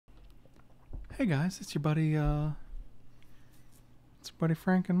Hey guys, it's your buddy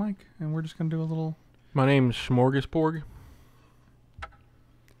Frank and Mike, and we're just gonna do a little My name's Smorgasborg.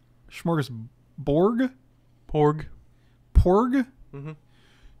 smorgasborg? Porg. Porg? Mm-hmm.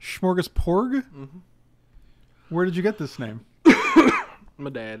 Smorgasporg? Mm-hmm. Where did you get this name? My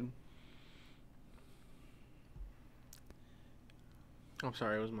dad. I'm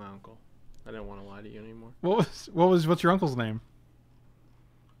sorry, it was my uncle. I didn't want to lie to you anymore. What's your uncle's name?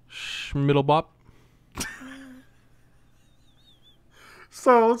 Schmiddelbop.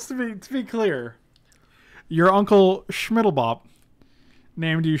 So let's to be clear. Your uncle Schmiddelbop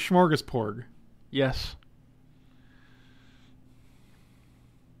named you Smorgasporg. Yes.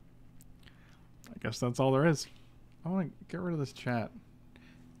 I guess that's all there is. I want to get rid of this chat.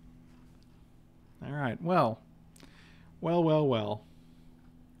 All right. Well.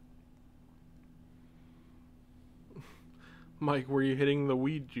 Mike, were you hitting the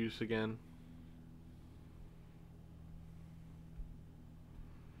weed juice again?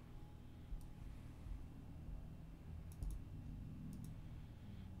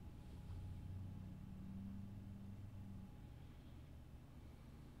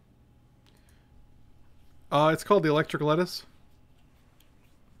 It's called the electric lettuce.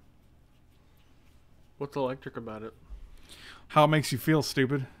 What's electric about it? How it makes you feel,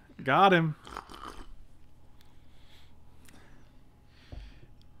 stupid. Got him.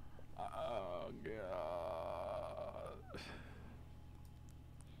 Oh, God.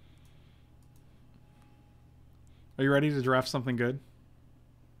 Are you ready to draft something good?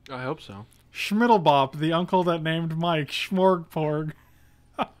 I hope so. Schmiddelbop, the uncle that named Mike Schmorgporg.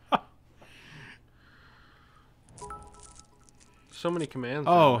 So many commands.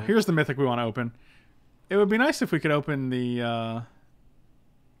 Oh, here's the mythic we want to open. It would be nice if we could open the...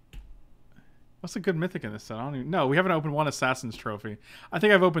 What's a good mythic in this set? I don't even... No, we haven't opened one Assassin's Trophy. I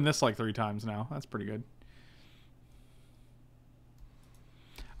think I've opened this like 3 times now. That's pretty good.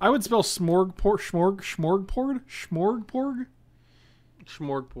 I would spell Schmorgporg.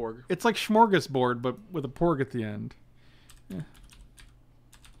 Smorgporg. It's like smorgasbord, but with a porg at the end. Yeah.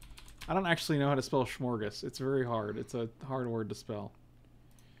 I don't actually know how to spell schmorgas. It's very hard. It's a hard word to spell.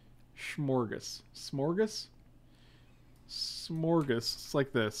 Smorgas. Smorgas? Smorgas. It's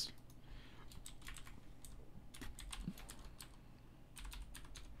like this.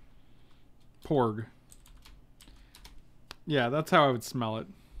 Porg. Yeah, that's how I would smell it.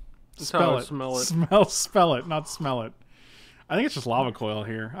 Smell it. Spell it, not smell it. I think it's just lava coil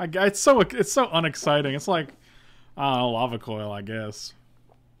here. It's so unexciting. It's like, I don't know, lava coil, I guess.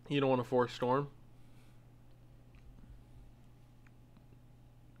 You don't want to force storm?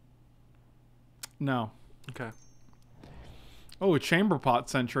 No. Okay. Oh, a chamber pot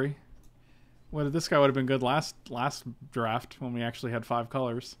sentry. This guy would have been good last draft when we actually had 5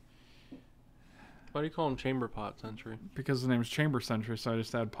 colors. Why do you call him chamber pot sentry? Because his name is chamber sentry, so I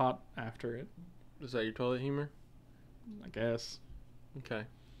just add pot after it. Is that your toilet humor? I guess. Okay.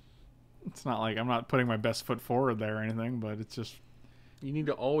 It's not like I'm not putting my best foot forward there or anything, but it's just... You need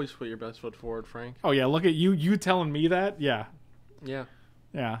to always put your best foot forward, Frank. Oh, yeah, look at you. You telling me that? Yeah. Yeah.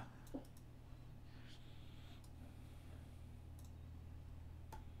 Yeah.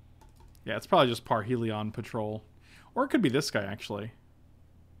 Yeah, it's probably just Parhelion Patrol. Or it could be this guy, actually.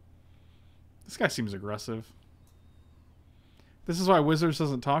 This guy seems aggressive. This is why Wizards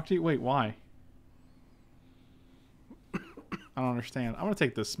doesn't talk to you? Wait, why? I don't understand. I'm going to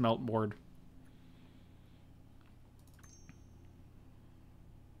take this smelt board.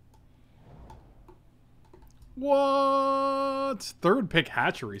 What? 3rd pick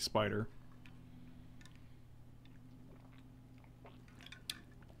hatchery spider.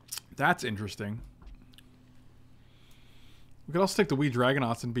 That's interesting. We could also take the Wee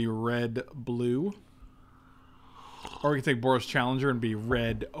Dragonauts and be red-blue. Or we could take Boros Challenger and be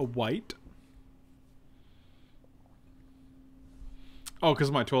red-white. Oh, because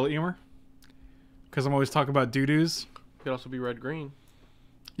of my toilet humor? Because I'm always talking about doo-doos? It could also be red-green.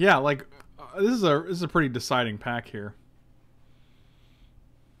 Yeah, like, this is a pretty deciding pack here.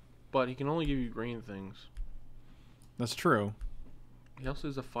 But he can only give you green things. That's true. He also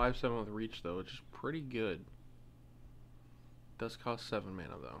has a 5/7 with reach, though, which is pretty good. Does cost 7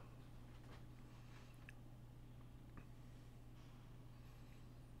 mana, though.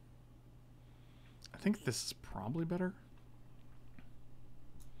 I think this is probably better.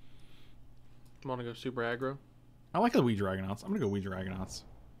 Want to go super aggro? I like the Wee Dragonauts. I'm going to go Wee Dragonauts.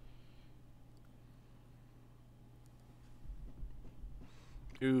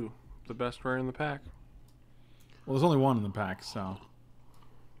 Ooh, the best rare in the pack. Well, there's only one in the pack, so...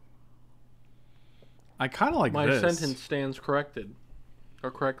 I kind of like My this. sentence stands corrected. Or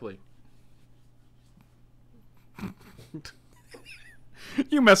correctly.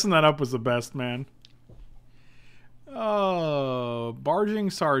 You messing that up was the best, man. Oh, Barging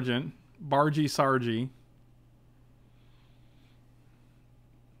Sergeant. Bargy Sargy.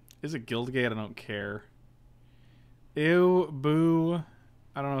 Is it Guildgate? I don't care. Ew, boo.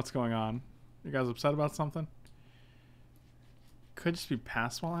 I don't know what's going on. You guys upset about something? Could just be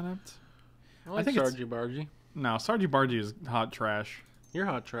pass while inept. I think Sargy Bargy. No, Sargy Bargy is hot trash. You're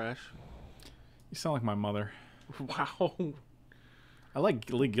hot trash. You sound like my mother. Wow. I like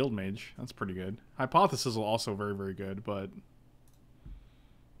League Guildmage. That's pretty good. Hypothesis is also very, very good, but...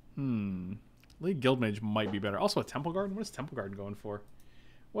 League Guildmage might be better. Also a Temple Garden? What is Temple Garden going for?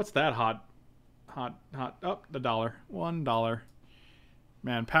 What's that hot? Oh, the $1. $1.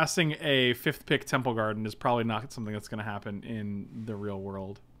 Man, passing a 5th pick Temple Garden is probably not something that's going to happen in the real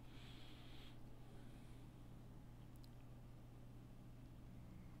world.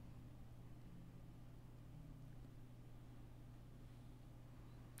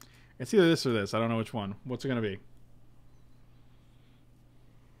 It's either this or this. I don't know which one. What's it going to be?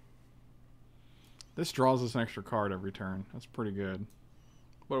 This draws us an extra card every turn. That's pretty good.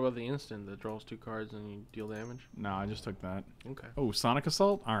 What about the instant that draws 2 cards and you deal damage? No, I just took that. Okay. Oh, Sonic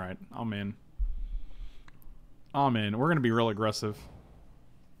Assault? Alright, I'm in. I'm in. We're going to be real aggressive.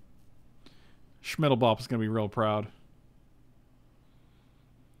 Schmidlbop is going to be real proud.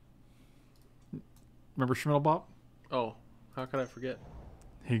 Remember Schmidlbop? Oh, how could I forget?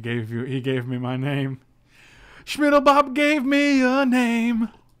 He gave me my name. Schmidlbop gave me a name.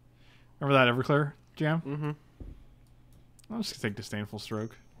 Remember that Everclear jam? Mm-hmm. I'll just take Disdainful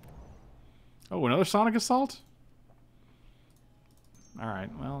Stroke. Oh, another Sonic Assault? Alright,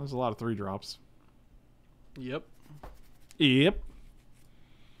 well, there's a lot of 3-drops. Yep. Yep.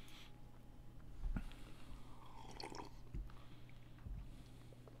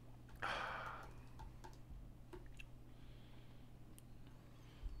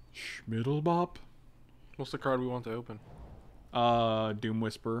 Schmidlbop? What's the card we want to open? Doom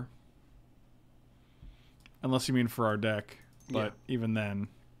Whisperer. Unless you mean for our deck. But even then.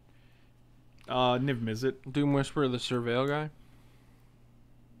 Niv Mizzet. Doom Whisperer, the Surveil guy?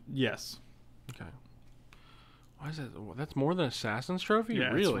 Yes. Okay. Why is that? That's more than Assassin's Trophy?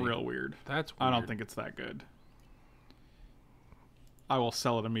 Yeah, really? it's real weird. That's weird. I don't think it's that good. I will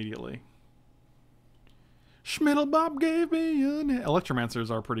sell it immediately. Schmidlbop gave me a name. Electromancers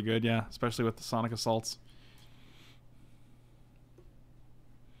are pretty good, yeah. Especially with the Sonic Assaults.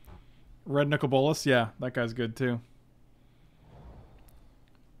 Red Nicol Bolas, yeah. That guy's good too.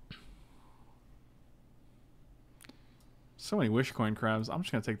 So many Wishcoin crabs. I'm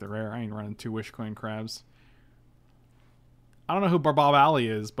just going to take the rare. I ain't running 2 Wishcoin crabs. I don't know who Barbob Alley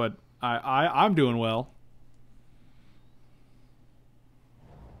is, but I'm doing well.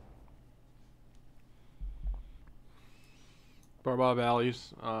 Barbob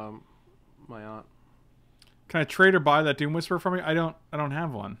Alley's my aunt. Can I trade or buy that Doom Whisperer from you? I don't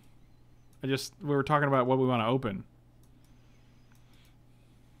have one. We were talking about what we want to open.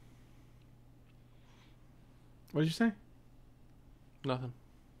 What did you say? Nothing.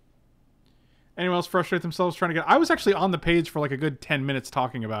 Anyone else frustrate themselves trying to get... I was actually on the page for like a good 10 minutes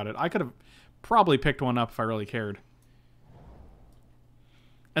talking about it. I could have probably picked one up if I really cared.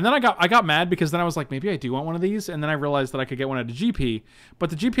 And then I got mad because then I was like, maybe I do want one of these. And then I realized that I could get one at a GP.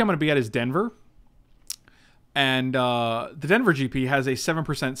 But the GP I'm going to be at is Denver. And the Denver GP has a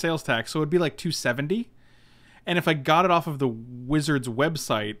 7% sales tax. So it would be like $270. And if I got it off of the Wizards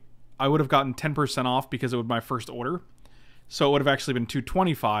website, I would have gotten 10% off because it was my first order. So it would have actually been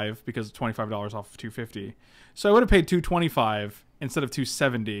 $225 because it's $25 off of $250. So I would have paid $225 instead of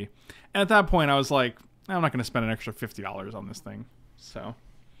 $270. And at that point, I was like, I'm not going to spend an extra $50 on this thing. So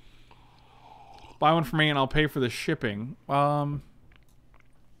buy one for me and I'll pay for the shipping. Will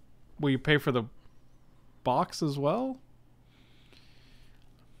you pay for the box as well?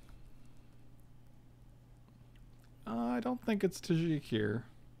 I don't think it's Tajik here.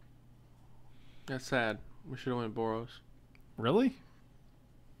 That's sad. We should have went Boros. Really?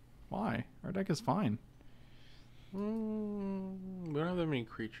 Why? Our deck is fine. We don't have that many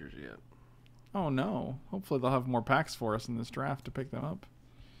creatures yet. Oh no. Hopefully they'll have more packs for us in this draft to pick them up.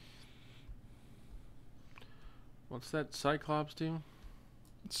 What's that Cyclops do?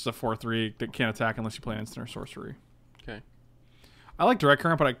 It's a 4/3 that can't attack unless you play instant or sorcery. Okay. I like Direct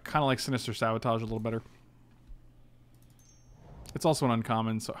Current, but I kind of like Sinister Sabotage a little better. It's also an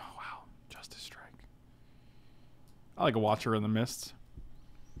uncommon, so... Oh, wow. Justice Strike. I like a Watcher in the Mists.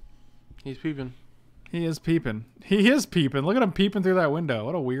 He's peeping. He is peeping. He is peeping. Look at him peeping through that window.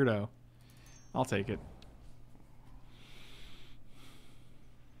 What a weirdo. I'll take it.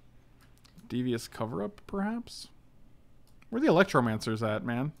 Devious Cover-Up, perhaps? Where are the Electromancers at,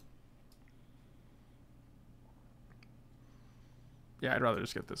 man? Yeah, I'd rather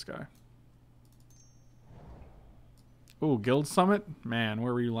just get this guy. Ooh, Guild Summit? Man,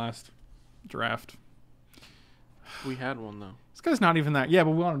 where were you last draft? We had one, though. This guy's not even that... Yeah,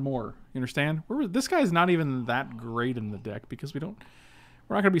 but we wanted more. You understand? This guy's not even that great in the deck because we're not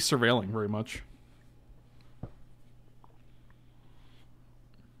going to be surveilling very much.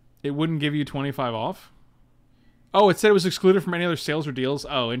 It wouldn't give you 25 off? Oh, it said it was excluded from any other sales or deals.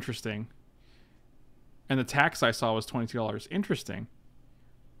 Oh, interesting. And the tax I saw was $22. Interesting.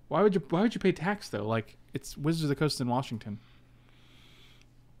 Why would you pay tax though? Like, it's Wizards of the Coast in Washington.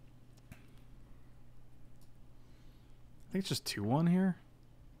 I think it's just 2-1 here.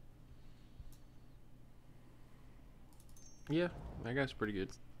 Yeah, that guy's pretty good.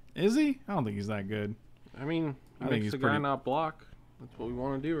 Is he? I don't think he's that good. I mean, I think he's the guy not block. That's what we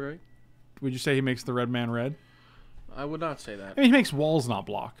want to do, right? Would you say he makes the red man red? I would not say that. I mean, he makes walls not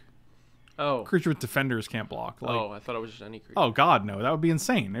block. Oh. Creature with defenders can't block. Like, oh, I thought it was just any creature. Oh, God, no. That would be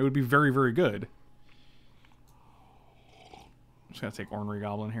insane. It would be very, very good. I'm just going to take Ornery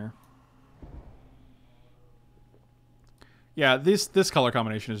Goblin here. Yeah, this color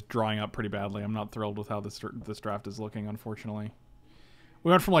combination is drawing up pretty badly. I'm not thrilled with how this draft is looking, unfortunately.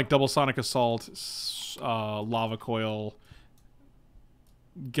 We went from, like, Double Sonic Assault, Lava Coil,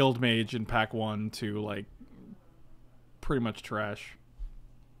 Guild Mage in Pack 1 to, like, pretty much trash.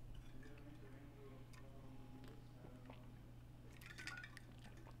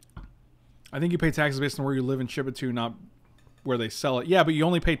 I think you pay taxes based on where you live and ship it to, not where they sell it. Yeah, but you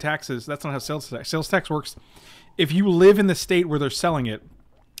only pay taxes. That's not how sales tax. Sales tax works. If you live in the state where they're selling it,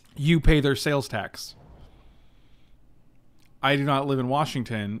 you pay their sales tax. I do not live in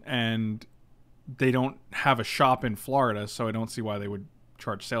Washington, and they don't have a shop in Florida, so I don't see why they would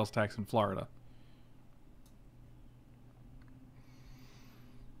charge sales tax in Florida.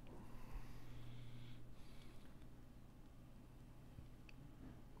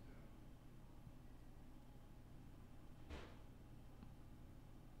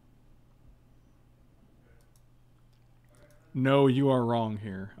 No, you are wrong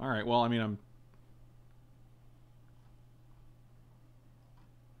here. All right, well, I mean, I'm...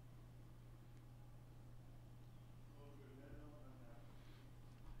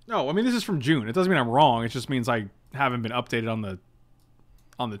 No, I mean, this is from June. It doesn't mean I'm wrong. It just means I haven't been updated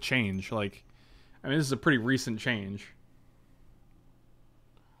on the change. Like, I mean, this is a pretty recent change.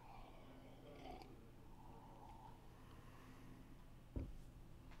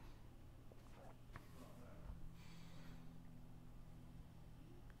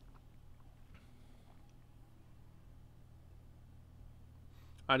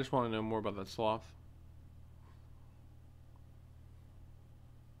 I just want to know more about that sloth.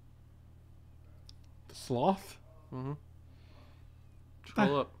 The sloth? Mm-hmm.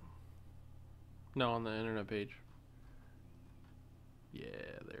 Scroll up. No, on the internet page. Yeah,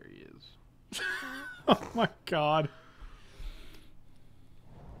 there he is. Oh my god.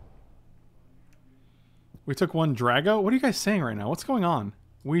 We took one Drago? What are you guys saying right now? What's going on?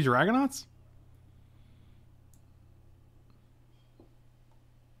 We Dragonauts?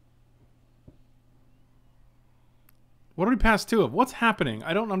 What did we pass two of? What's happening?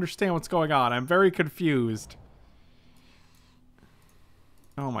 I don't understand what's going on. I'm very confused.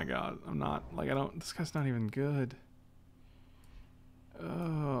 Oh my god. I'm not... Like, I don't... This guy's not even good.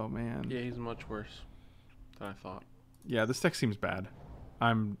 Oh, man. Yeah, he's much worse than I thought. Yeah, this deck seems bad.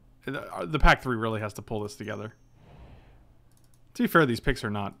 The pack 3 really has to pull this together. To be fair, these picks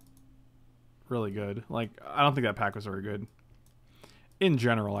are not really good. Like, I don't think that pack was very good. In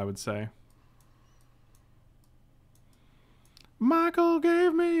general, I would say. Michael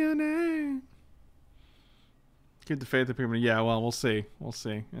gave me a name. Keep the faith of people. Yeah, well, we'll see. We'll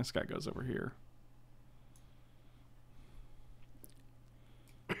see. This guy goes over here.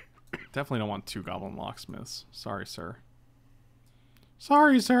 Definitely don't want 2 Goblin Locksmiths. Sorry, sir.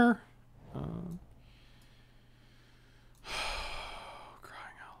 Sorry, sir. Crying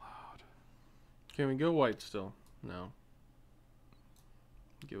out loud. Can we go white still? No.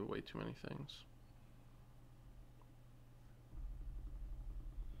 Give away too many things.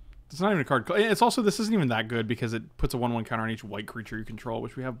 It's not even a card. It's also, this isn't even that good because it puts a 1/1 counter on each white creature you control,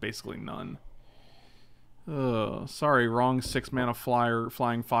 which we have basically none. Sorry, wrong 6 mana flyer,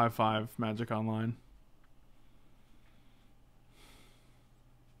 flying 5/5 Magic Online.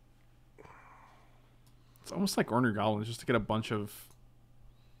 It's almost like Ornery Goblins just to get a bunch of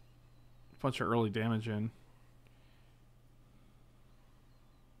early damage in.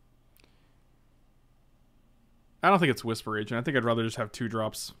 I don't think it's Whisper Agent. I think I'd rather just have 2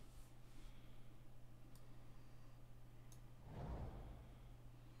 drops.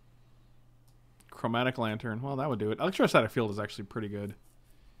 Chromatic Lantern. Well, that would do it. Electrostatic Field is actually pretty good.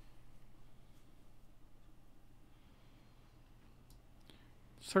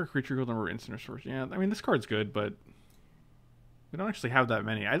 Target creature equal number of instant restores. Yeah, I mean, this card's good, but we don't actually have that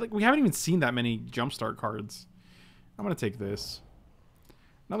many. We haven't even seen that many Jumpstart cards. I'm going to take this.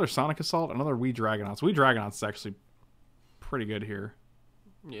 Another Sonic Assault, another Wee Dragonauts. Wee Dragonauts is actually pretty good here.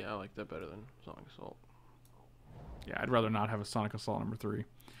 Yeah, I like that better than Sonic Assault. Yeah, I'd rather not have a Sonic Assault number 3.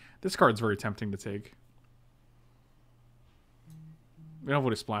 This card's very tempting to take. We don't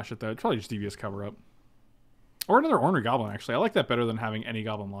have to splash it, though. It's probably just Devious Cover-Up. Or another Ornery Goblin, actually. I like that better than having any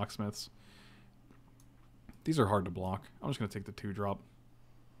Goblin Locksmiths. These are hard to block. I'm just going to take the 2-drop.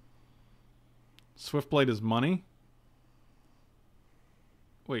 Swiftblade is money.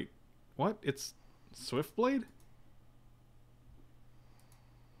 Wait, what? It's Swiftblade?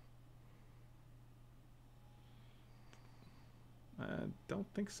 I don't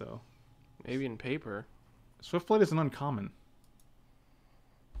think so. Maybe in paper. Swiftblade is an uncommon.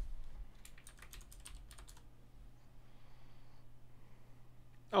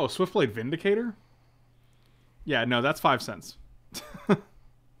 Oh, Swiftblade Vindicator? Yeah, no, that's 5 cents.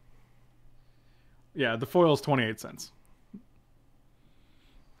 Yeah, the foil is 28 cents.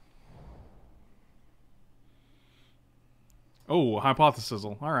 Oh, Hypothesis.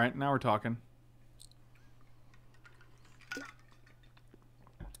 All right, now we're talking.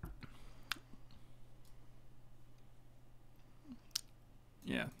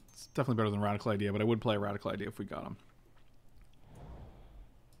 Yeah, it's definitely better than Radical Idea, but I would play a Radical Idea if we got him.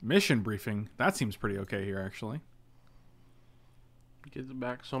 Mission Briefing. That seems pretty okay here, actually. Gives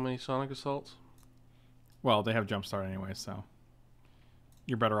back so many Sonic Assaults. Well, they have Jumpstart anyway, so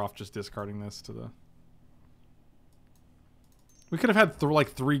you're better off just discarding this to the... We could have had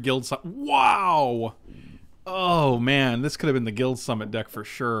like 3 Guild Summit. Wow! Oh, man. This could have been the Guild Summit deck for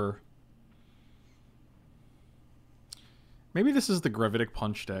sure. Maybe this is the Gravitic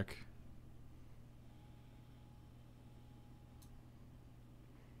Punch deck.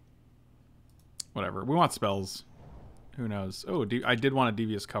 Whatever. We want spells. Who knows? Oh, I did want a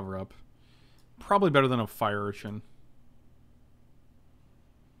Devious Cover-Up. Probably better than a Fire Urchin.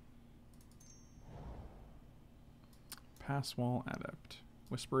 Pass Wall Adept.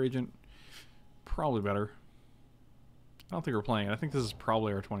 Whisper Agent. Probably better. I don't think we're playing it. I think this is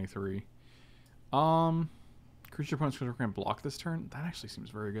probably our 23. Creature opponent's control can block this turn. That actually seems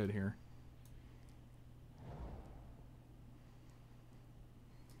very good here.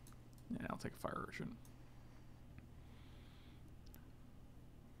 Yeah, I'll take a Fire Urchin.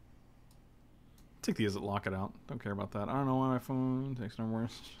 Take the Izzet, lock it out. Don't care about that. I don't know why my phone takes no more.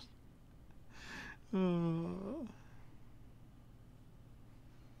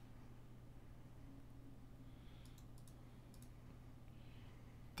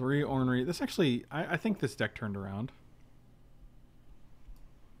 Three Ornery. This actually, I think this deck turned around.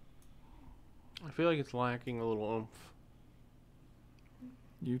 I feel like it's lacking a little oomph.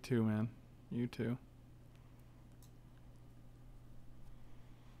 You too, man. You too.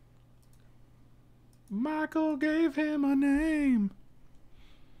 Michael gave him a name.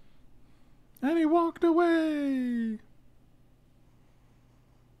 And he walked away.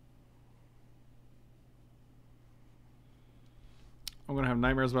 I'm going to have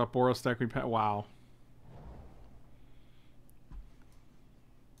nightmares about Boros deck. Wow.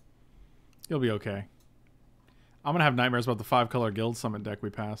 You'll be okay. I'm going to have nightmares about the 5-color Guild Summit deck we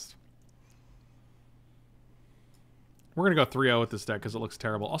passed. We're going to go 3-0 with this deck because it looks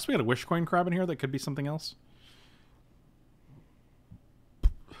terrible. Also, we got a Wishcoin Crab in here that could be something else.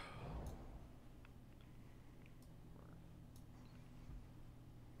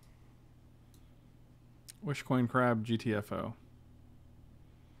 Wishcoin Crab, GTFO.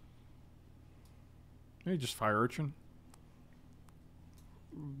 Maybe just Fire Urchin.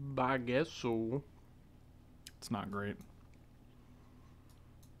 I guess so. It's not great.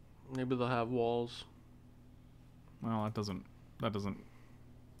 Maybe they'll have walls. Well, that doesn't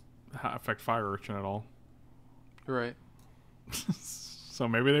affect Fire Urchin at all. Right. So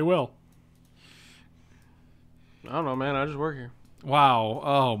maybe they will. I don't know, man. I just work here. Wow.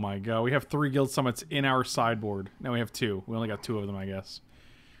 Oh my god. We have 3 Guild Summits in our sideboard. Now we have 2. We only got 2 of them, I guess.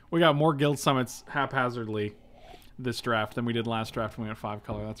 We got more Guild Summits haphazardly this draft than we did last draft when we went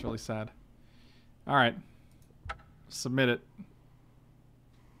 5-color. That's really sad. Alright. Submit it.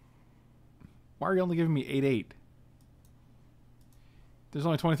 Why are you only giving me 8/8? There's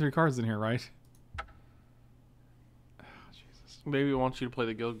only 23 cards in here, right? Oh, Jesus. Maybe it wants you to play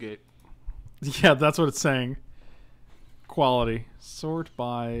the Guild Gate. Yeah, that's what it's saying. Quality. Sort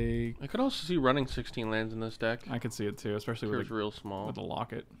by... I could also see running 16 lands in this deck. I could see it too, especially Sure, with it's real small. with the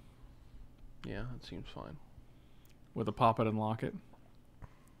locket. Yeah, that seems fine. With a pop it and lock it.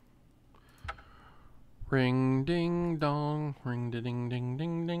 Ring ding dong, ring ding ding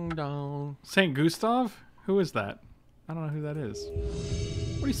ding ding dong. Saint Gustav? Who is that? I don't know who that is.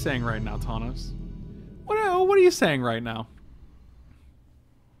 What are you saying right now, Tanos? What are you saying right now?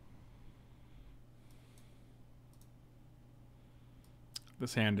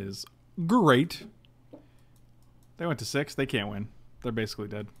 This hand is great. They went to 6. They can't win. They're basically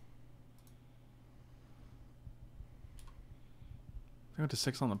dead. They went to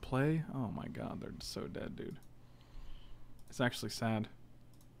 6 on the play? Oh my god, they're so dead, dude. It's actually sad.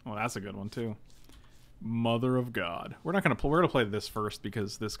 Oh, that's a good one, too. Mother of God. We're not gonna play. We're gonna play this first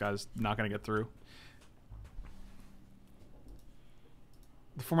because this guy's not gonna get through.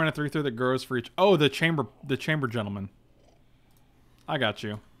 The 4-mana 3/3 that grows for each. Oh, the chamber gentleman. I got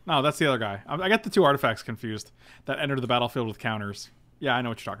you. No, that's the other guy. I got the 2 artifacts confused that enter the battlefield with counters. Yeah, I know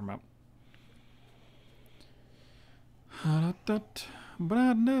what you're talking about. I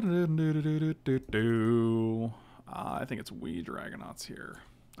think it's Wee Dragonauts here.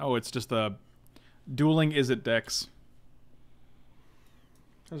 Oh, it's just the Dueling Is It decks.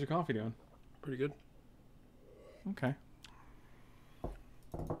 How's your coffee doing? Pretty good. Okay.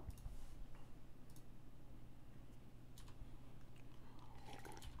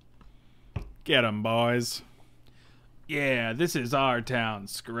 Get 'em, boys. Yeah, this is our town,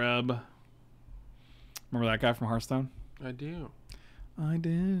 scrub. Remember that guy from Hearthstone? I do. I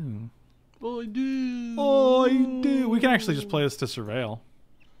do. I do. I do. We can actually just play this to surveil.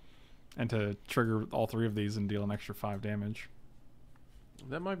 And to trigger all 3 of these and deal an extra 5 damage.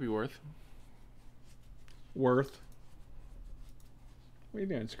 That might be worth. Worth. What are you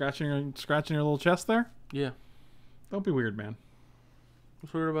doing? Scratching your little chest there? Yeah. Don't be weird, man.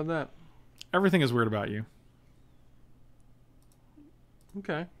 What's weird about that? Everything is weird about you.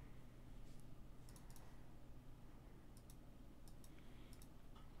 Okay.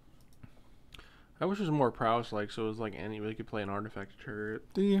 I wish it was more prowess like, so it was like anybody could play an artifact to trigger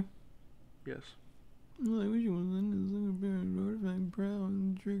it. Do you? Yes. I wish it was an artifact prowess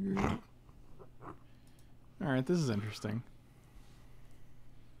and trigger. Alright, this is interesting.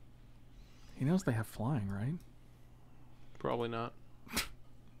 He knows they have flying, right? Probably not.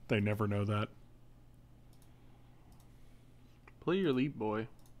 They never know that. Play your leap, boy.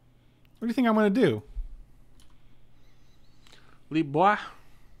 What do you think I'm going to do? Leap, boy.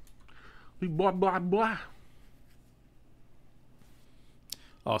 Leap, boy, boy, boy.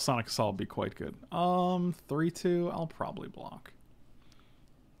 Oh, Sonic Assault would be quite good. 3/2. I'll probably block.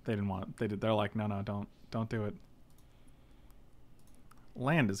 They didn't want it. They're like, no, don't do it.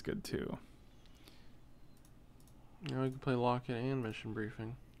 Land is good too. Now we can play lock it and mission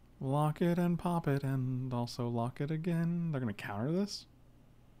briefing. Lock it and pop it and also lock it again. They're gonna counter this.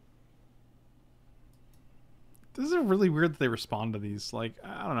 This is really weird that they respond to these. Like,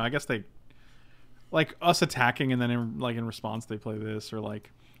 I don't know. I guess they like us attacking and then in response they play this, or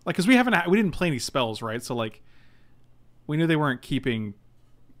like because we didn't play any spells, right? So like we knew they weren't keeping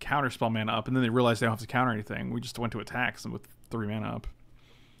counterspell mana up, and then they realized they don't have to counter anything. We just went to attacks and with 3 mana up.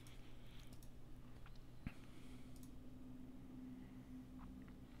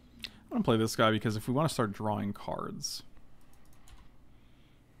 I'm gonna play this guy because if we want to start drawing cards,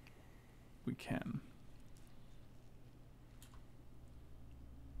 we can.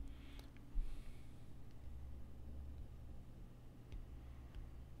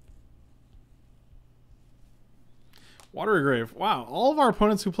 Watery Grave. Wow, all of our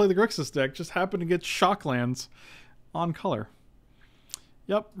opponents who play the Grixis deck just happen to get Shocklands on color.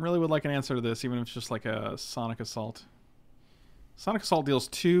 Yep, really would like an answer to this, even if it's just like a Sonic Assault. Sonic Assault deals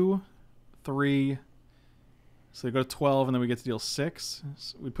 2, 3, so they go to 12, and then we get to deal 6.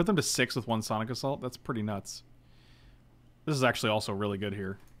 So we put them to 6 with 1 Sonic Assault. That's pretty nuts. This is actually also really good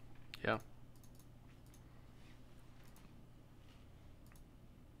here. Yeah.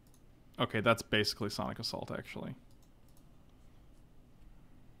 Okay, that's basically Sonic Assault, actually.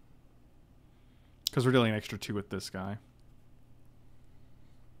 Because we're dealing an extra 2 with this guy.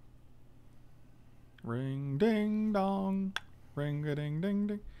 Ring ding dong. Ring a ding ding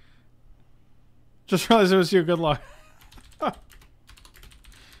ding. Just realized it was you. Good luck.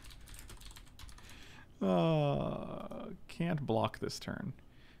 Can't block this turn.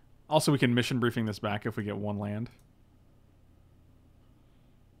 Also, we can mission briefing this back if we get 1 land.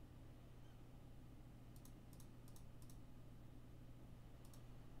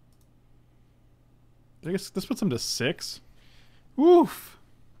 I guess this puts him to 6. Woof.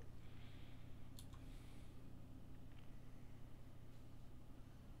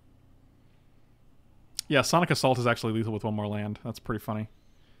 Yeah, Sonic Assault is actually lethal with 1 more land. That's pretty funny.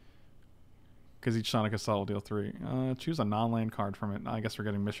 Because each Sonic Assault will deal 3. Choose a non-land card from it. I guess we're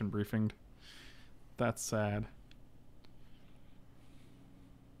getting mission briefinged. That's sad.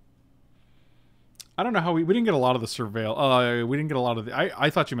 I don't know how we didn't get a lot of the surveil. We didn't get a lot of the...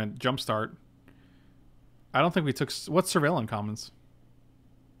 I thought you meant Jumpstart. I don't think we took... What's surveil uncommons?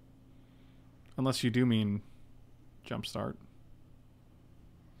 Unless you do mean Jumpstart.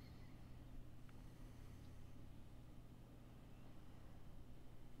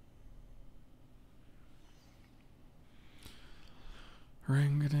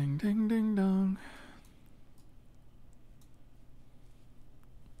 Ring-a-ding-ding-ding-dong.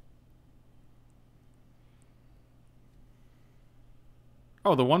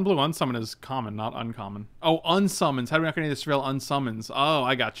 Oh, the one blue unsummon is common, not uncommon. Oh, unsummons. How do we not get any of the surveil unsummons? Oh,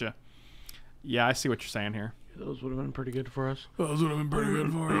 I gotcha. Yeah, I see what you're saying here. Those would have been pretty good for us. Those would have been pretty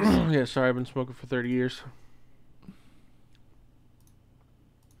good for us. Yeah, sorry, I've been smoking for 30 years.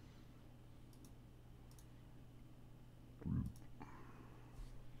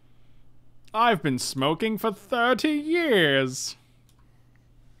 I've been smoking for 30 years.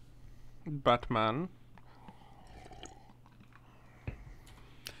 Batman.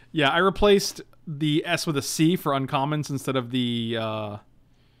 Yeah, I replaced the S with a C for uncommons instead of the O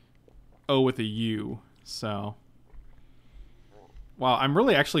with a U. So, wow, I'm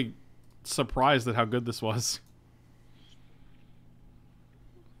really actually surprised at how good this was.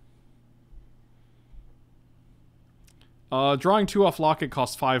 Drawing 2 off Locket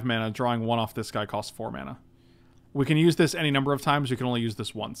costs 5 mana. Drawing 1 off this guy costs 4 mana. We can use this any number of times. We can only use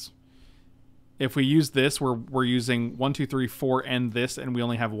this once. If we use this, we're using 1, 2, 3, 4, and this, and we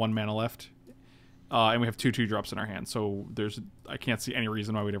only have 1 mana left. And we have 2 2-drops in our hand. So I can't see any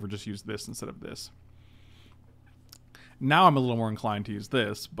reason why we'd ever just use this instead of this. Now I'm a little more inclined to use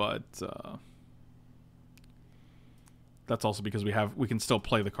this, but that's also because we can still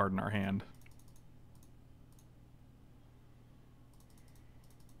play the card in our hand.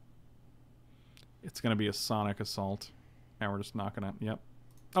 It's going to be a Sonic Assault. And we're just not going to... Yep.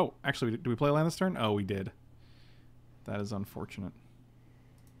 Oh, actually, do we play land this turn? Oh, we did. That is unfortunate.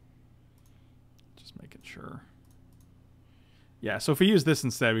 Just making sure. Yeah, so if we use this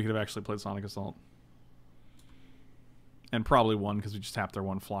instead, we could have actually played Sonic Assault. And probably won because we just tapped their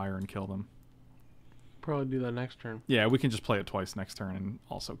 1 flyer and kill them. Probably do that next turn. Yeah, we can just play it twice next turn and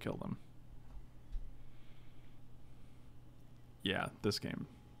also kill them. Yeah, this game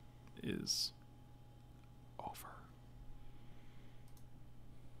is... over.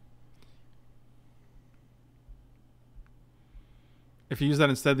 If you use that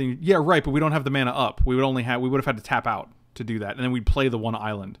instead, then yeah, right. But we don't have the mana up. We would have had to tap out to do that, and then we'd play the 1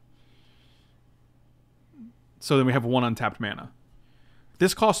 island. So then we have 1 untapped mana.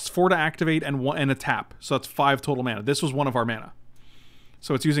 This costs 4 to activate and a tap, so that's 5 total mana. This was 1 of our mana,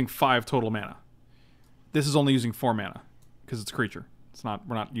 so it's using 5 total mana. This is only using 4 mana because it's a creature. It's not.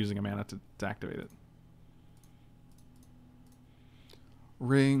 We're not using a mana to activate it.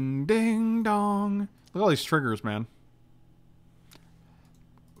 Ring ding dong. Look at all these triggers, man.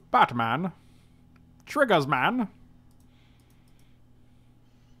 Batman. Triggers, man.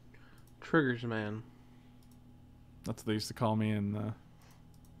 Triggers, man. That's what they used to call me in the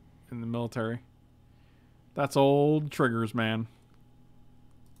military. That's old Triggers, man.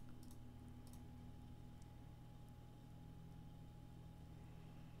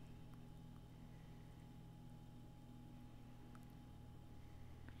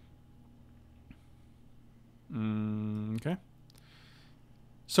 Okay.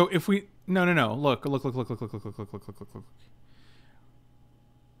 So if we no. Look.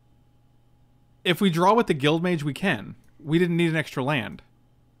 If we draw with the Guild Mage, we can. We didn't need an extra land.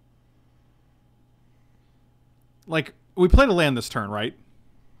 Like, we played a land this turn, right?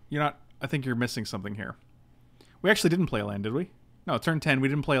 You're not... I think you're missing something here. We actually didn't play a land, did we? No, turn 10, we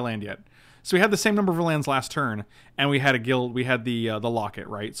didn't play a land yet. So we had the same number of lands last turn, and we had a guild... We had the locket,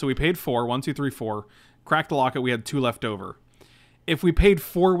 right? So we paid 4, 1, 2, 3, 4. Cracked the locket, we had 2 left over. If we paid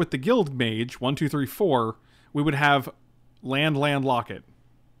 4 with the Guild Mage, 1, 2, 3, 4, we would have land, locket.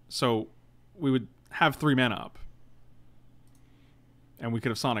 So we would have 3 mana up. And we could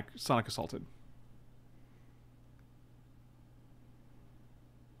have Sonic Assaulted.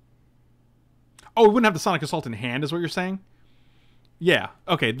 Oh, we wouldn't have the Sonic Assault in hand, is what you're saying? Yeah.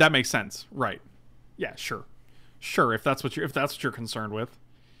 Okay, that makes sense. Right. Yeah, sure. Sure, if that's what you're concerned with.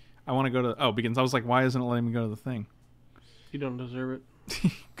 I want to go to... Oh, begins. I was like, why isn't it letting me go to the thing? You don't deserve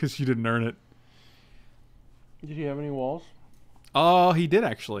it. Because you didn't earn it. Did he have any walls? Oh, he did,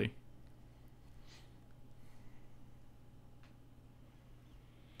 actually.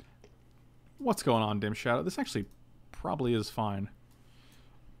 What's going on, Dim Shadow? This actually probably is fine.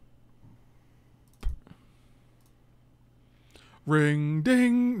 Ring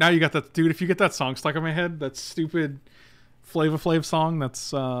ding. Now you got that, dude. If you get that song stuck in my head, that stupid Flava Flav song.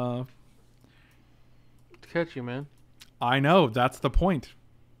 That's It's catchy, man. I know. That's the point.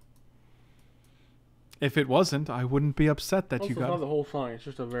 If it wasn't, I wouldn't be upset that you It's got not it. the whole song. It's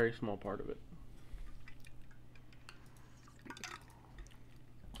just a very small part of it.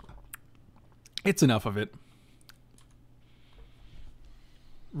 It's enough of it.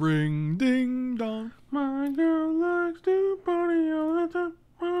 Ring ding dong. My girl likes to party all the time,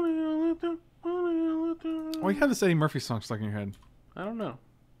 party all the time, party all the time. Why you have this Eddie Murphy song stuck in your head? I don't know.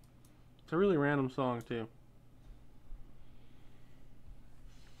 It's a really random song too.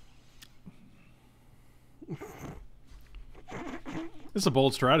 This is a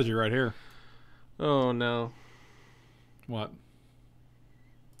bold strategy right here. Oh no. What?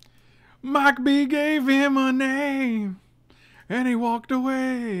 Mike B gave him a name, and he walked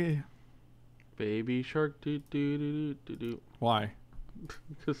away. Baby shark doo doo doo doo doo. Why?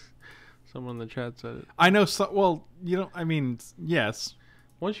 Because someone in the chat said it. I know. So, well, you don't. I mean, yes.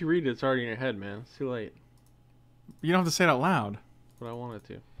 Once you read it, it's already in your head, man. It's too late. You don't have to say it out loud. But I wanted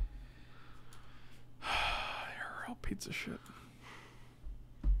to. You're a real piece of shit.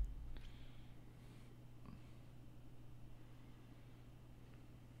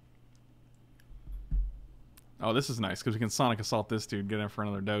 Oh, this is nice because we can Sonic Assault this dude, get in for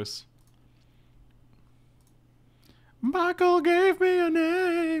another dose. Michael gave me a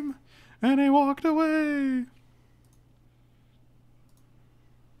name, and he walked away.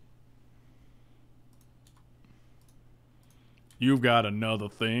 You've got another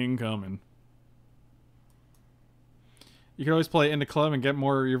thing coming. You can always play Into Club and get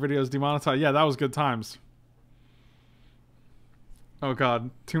more of your videos demonetized. Yeah, that was good times. Oh god,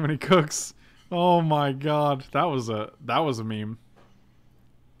 too many cooks. Oh my god, that was a meme.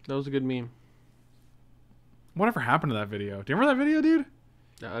 That was a good meme. Whatever happened to that video? Do you remember that video, dude?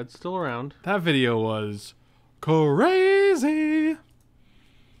 Yeah, it's still around. That video was crazy.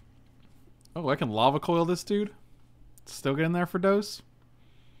 Oh, I can lava coil this dude. Still getting there for dose.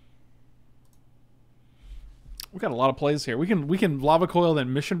 We got a lot of plays here. We can lava coil,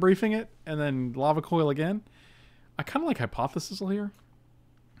 then mission briefing it, and then lava coil again. I kind of like hypothesis here.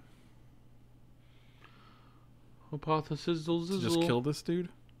 Hypothesis To just kill this dude.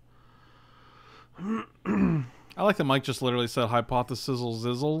 I like that Mike just literally said hypothesis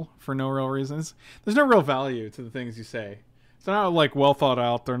zizzle for no real reasons. There's no real value to the things you say. They're not like well thought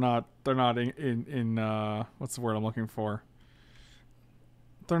out. They're not in what's the word I'm looking for?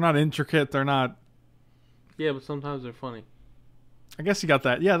 They're not intricate. They're not. Yeah, but sometimes they're funny. I guess you got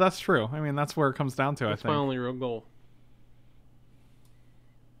that. Yeah, that's true. I mean, that's where it comes down to. That's I think. my only real goal.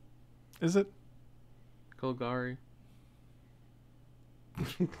 Is it? Golgari.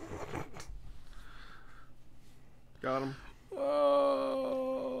 Got him.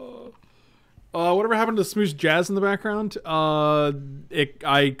 Whatever happened to Smoosh Jazz in the background?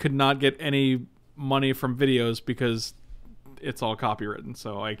 I could not get any money from videos because it's all copywritten.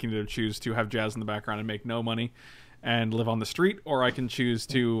 So I can either choose to have jazz in the background and make no money and live on the street, or I can choose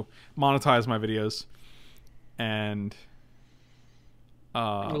to monetize my videos and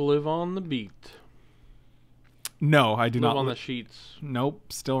live on the beat. No, I do Live not. on the sheets.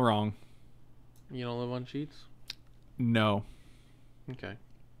 Nope, still wrong. You don't live on sheets? No. Okay.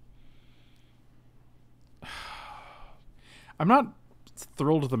 I'm not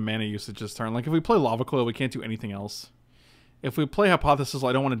thrilled with the mana usage this turn. Like, if we play Lava Coil, we can't do anything else. If we play Hypothesis,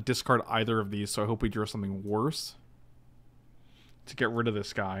 I don't want to discard either of these, so I hope we draw something worse to get rid of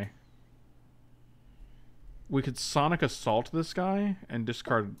this guy. We could Sonic Assault this guy and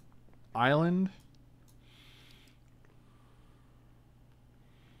discard Island.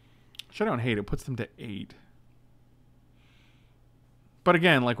 Which I don't hate. It puts them to 8. But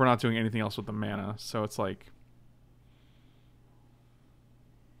again, like, we're not doing anything else with the mana, so it's like...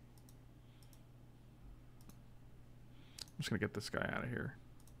 I'm just gonna get this guy out of here.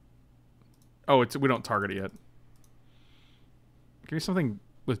 Oh, we don't target it yet. Give me something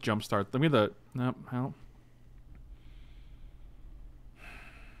with Jumpstart. Let me the... Nope, how?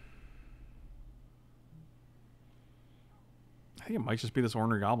 I think it might just be this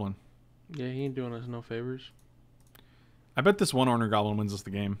Ornery Goblin. Yeah, he ain't doing us no favors. I bet this one Ornery Goblin wins us the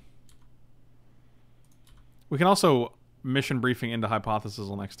game. We can also mission briefing into Hypothesis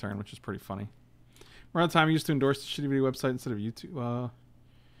next turn, which is pretty funny. We're out of time. I used to endorse the shitty video website instead of YouTube.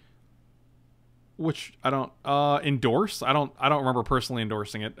 Which I don't endorse. I don't remember personally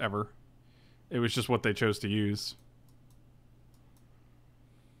endorsing it ever. It was just what they chose to use.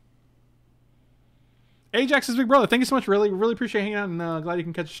 Ajax's big brother. Thank you so much. Really appreciate hanging out, and glad you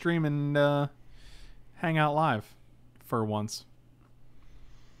can catch a stream and hang out live for once.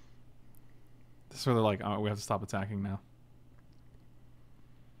 This is where they're like, oh, we have to stop attacking now.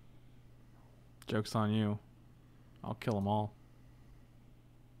 Joke's on you. I'll kill them all.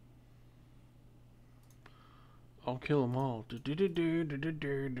 I'll kill them all. Do, do, do, do, do,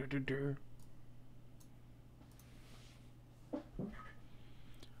 do, do, do, do.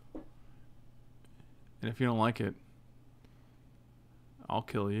 And if you don't like it, I'll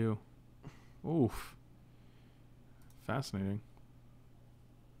kill you. Oof. Fascinating.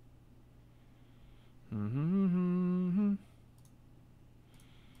 Mm-hmm.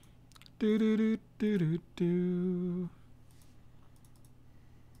 Do do do do do do.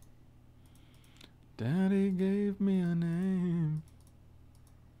 Daddy gave me a name.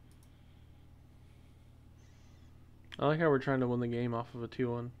 I like how we're trying to win the game off of a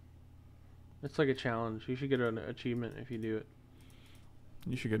 2-1. It's like a challenge. You should get an achievement if you do it.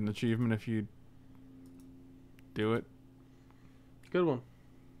 You should get an achievement if you do it. Good one.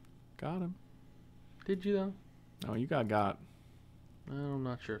 Got him. Did you though? No, you got. I'm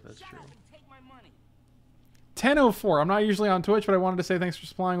not sure if that's true. 10:04. I'm not usually on Twitch, but I wanted to say thanks for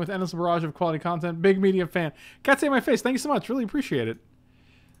supplying with endless barrage of quality content. Big medium fan. Can't say my face. Thank you so much. Really appreciate it.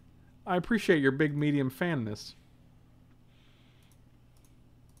 I appreciate your big medium fanness.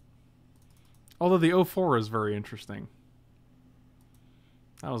 Although the 04 is very interesting.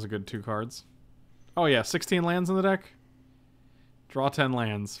 That was a good 2 cards. Oh yeah, 16 lands in the deck. Draw 10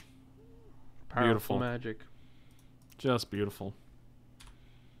 lands. Powerful Beautiful. magic. Just beautiful.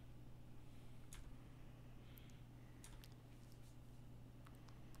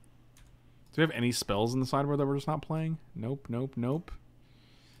 Do we have any spells in the sideboard that we're just not playing? Nope, nope, nope.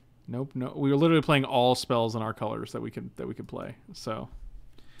 Nope, no. We were literally playing all spells in our colors that we could play. So,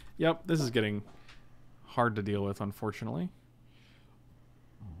 yep, this is getting hard to deal with, unfortunately.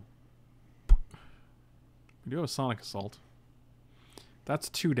 We do have a Sonic Assault. That's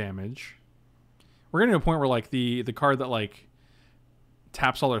 2 damage. We're getting to a point where like the card that like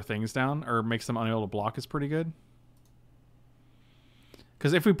taps all their things down or makes them unable to block is pretty good.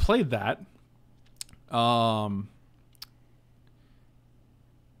 Because if we played that, and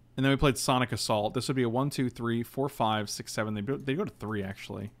then we played Sonic Assault, this would be a 1, 2, 3, 4, 5, 6, 7. They go to 3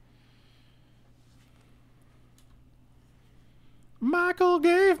 actually. Michael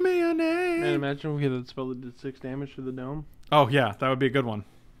gave me a name. Man, imagine if we had a spell that did 6 damage to the dome. Oh yeah, that would be a good one.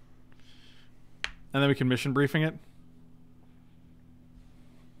 And then we can mission briefing it.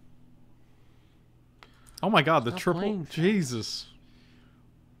 Oh my god, the triple. Playing. Jesus.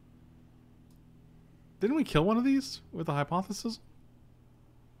 Didn't we kill one of these with a hypothesis?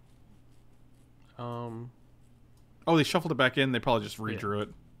 Oh, they shuffled it back in. They probably just redrew it.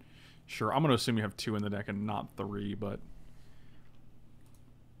 Sure, I'm going to assume you have 2 in the deck and not 3, but...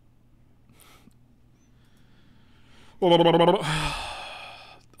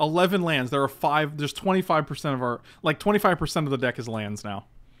 11 lands. There are 5. There's 25% of our... Like, 25% of the deck is lands now.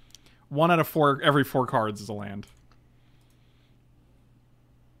 1 out of 4... Every 4 cards is a land.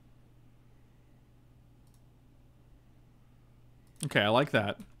 Okay, I like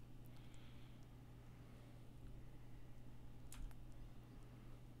that.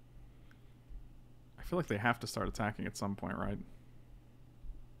 I feel like they have to start attacking at some point, right?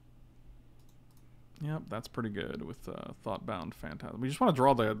 Yep, that's pretty good with Thoughtbound Phantasm. We just want to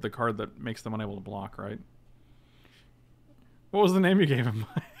draw the card that makes them unable to block, right? What was the name you gave him?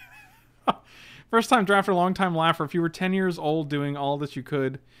 First time drafter, long time laugher. If you were 10 years old doing all that you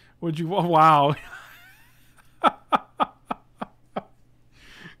could, would you... Oh, wow.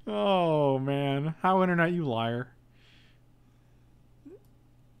 Oh, man. How internet, you liar.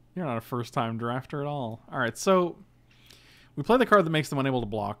 You're not a first-time drafter at all. Alright, so... We play the card that makes them unable to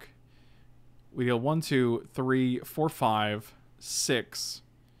block. We deal 1, 2, 3, 4, 5, 6,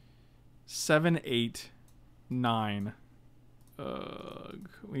 7, 8, 9.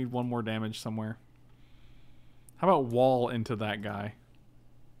 We need 1 more damage somewhere. How about wall into that guy?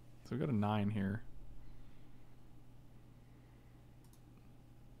 So we got a 9 here.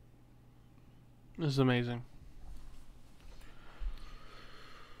 This is amazing.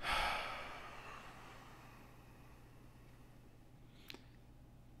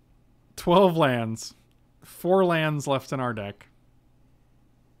 $12 lands. 4 lands left in our deck.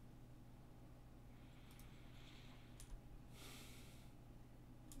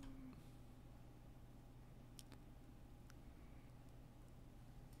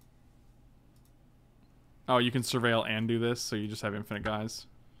 Oh, you can surveil and do this, so you just have infinite guys.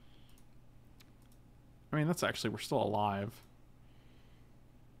 I mean, that's actually... We're still alive.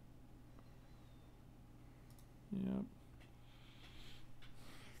 Yep.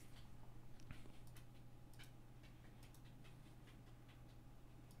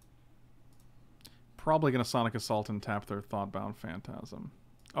 Probably going to Sonic Assault and tap their Thoughtbound Phantasm.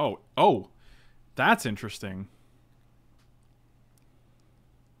 Oh, oh, that's interesting.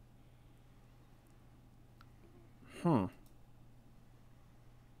 Hmm.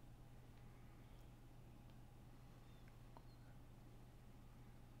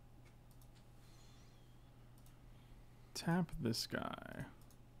 Tap this guy.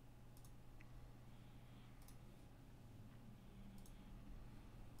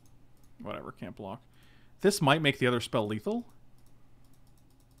 Whatever, can't block. This might make the other spell lethal.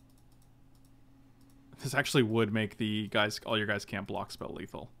 This actually would make the guys, all your guys can't block spell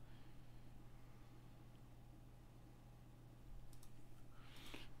lethal.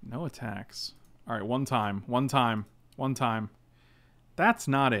 No attacks. Alright, one time. That's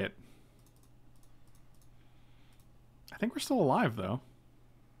not it. I think we're still alive, though.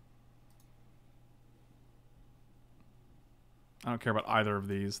 I don't care about either of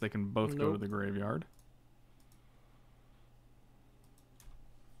these. They can both go to the graveyard.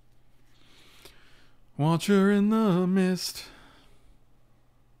 Watcher in the mist.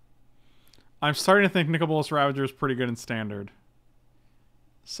 I'm starting to think Nicol Bolas Ravager is pretty good in standard.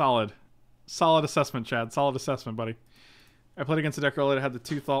 Solid. Solid assessment, Chad. Solid assessment, buddy. I played against a deck earlier that had the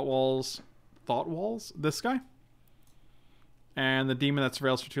 2 Thought Walls. Thought Walls? This guy? And the demon that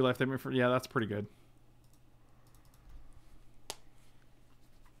surveils for 2 life. Yeah, that's pretty good.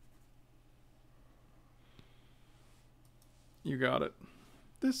 You got it.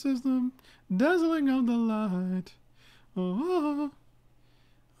 This is the dazzling of the light. Oh, oh,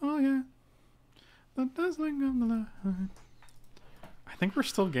 oh yeah. The dazzling of the light. I think we're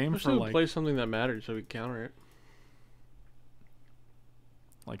still game for like... play something that matters so we counter it.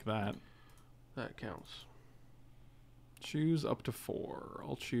 Like that. That counts. Choose up to 4.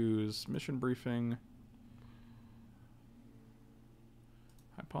 I'll choose Mission Briefing.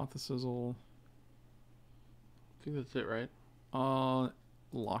 Hypothesizzle. I think that's it, right?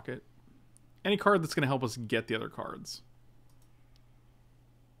 Lock it. Any card that's going to help us get the other cards.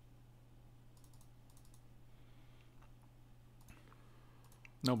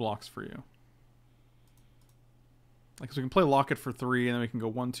 No blocks for you. Like, so we can play Lock It for 3, and then we can go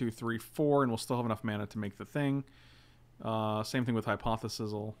 1, 2, 3, 4, and we'll still have enough mana to make the thing. Same thing with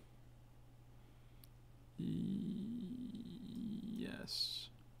Hypothesizzle. Yes.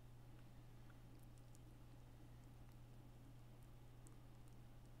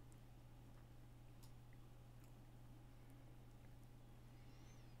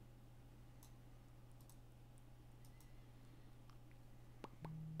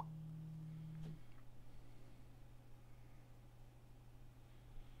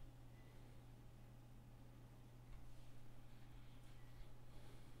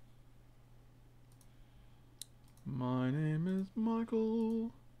 My name is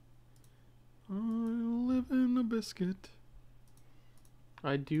Michael. I live in a biscuit.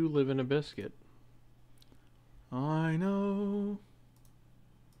 I do live in a biscuit. I know.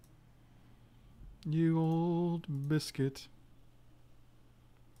 You old biscuit.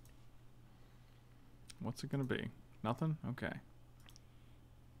 What's it gonna be? Nothing? Okay.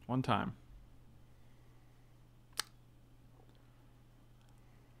 One time.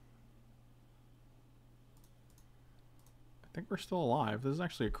 I think we're still alive. This is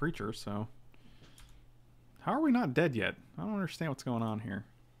actually a creature, so... How are we not dead yet? I don't understand what's going on here.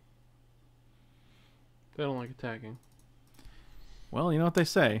 They don't like attacking. Well, you know what they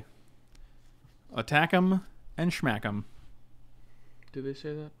say. Attack 'em and schmack 'em. Did they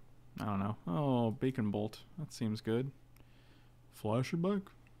say that? I don't know. Oh, Beacon Bolt. That seems good. Flash it back.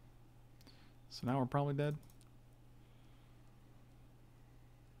 So now we're probably dead.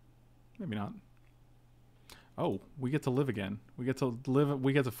 Maybe not. Oh, we get to live again. We get to live.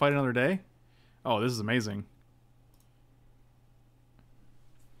 We get to fight another day. Oh, this is amazing.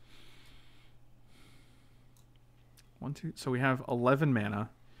 One, two. So we have 11 mana.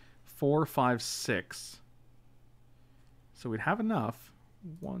 4, 5, 6. So we'd have enough.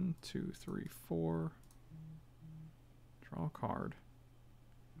 1, 2, 3, 4. Draw a card.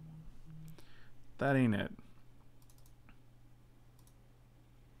 That ain't it.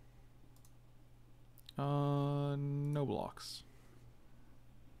 No blocks.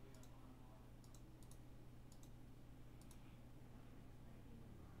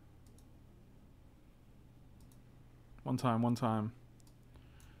 One time.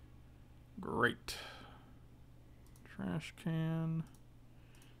 Great. Trash can.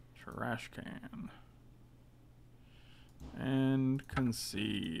 And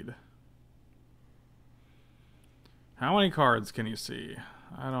concede. How many cards can you see?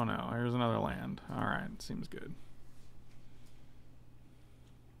 I don't know. Here's another land. Alright, seems good.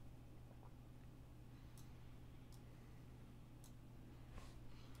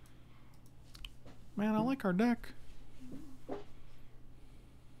 Man, I like our deck.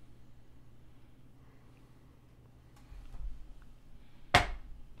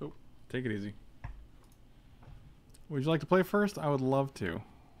 Oh, take it easy. Would you like to play first? I would love to.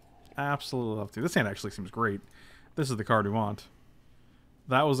 Absolutely love to. This hand actually seems great. This is the card we want.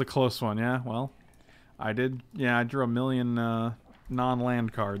 That was a close one, yeah? Well, I did... Yeah, I drew a million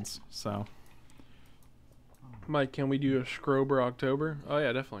non-land cards, so... Mike, can we do a Scrober October? Oh,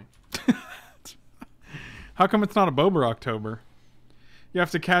 yeah, definitely. How come it's not a Bober October? You have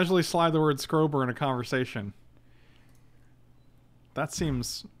to casually slide the word Scrober in a conversation. That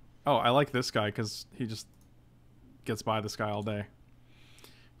seems... Oh, I like this guy because he just gets by this guy all day.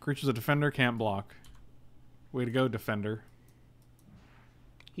 Creature's a defender, can't block. Way to go, defender.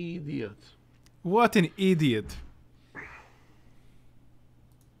 Idiot. What an idiot.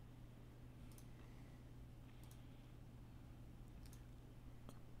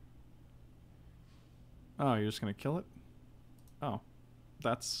 Oh, you're just going to kill it? Oh,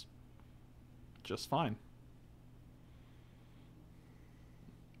 that's just fine.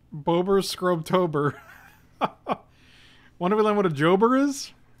 Bober's Scrubtober. Wonder we learn what a Jober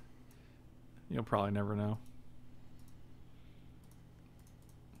is? You'll probably never know.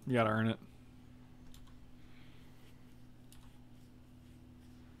 You gotta earn it.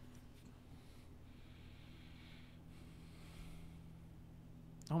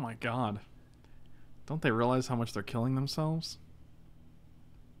 Oh my god. Don't they realize how much they're killing themselves?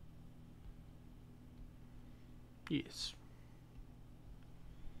 Yes.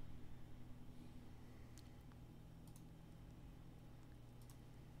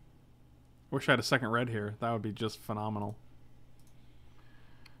 Wish I had a second red here. That would be just phenomenal.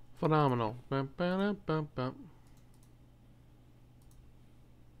 Phenomenal. Bum, ba, bum, bum.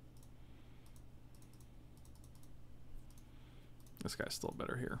 This guy's still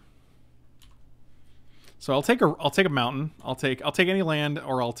better here. So I'll take a mountain. I'll take any land,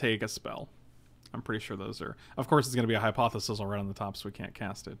 or I'll take a spell. I'm pretty sure those are... Of course, it's going to be a hypothesis right on the top, so we can't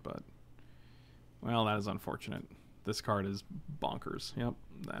cast it, but... Well, that is unfortunate. This card is bonkers. Yep,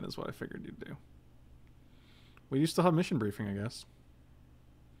 that is what I figured you'd do. We used to have mission briefing, I guess.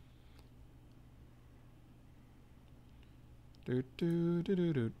 Do do do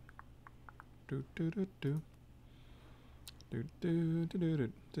do do do do do do. Do, do, do, do,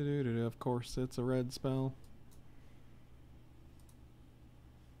 do, do, do, do. Of course, it's a red spell.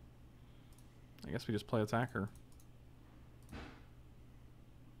 I guess we just play attacker. I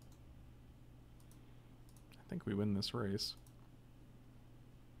think we win this race.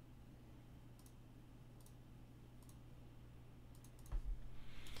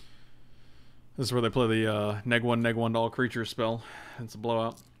 This is where they play the neg 1 to all creatures spell. It's a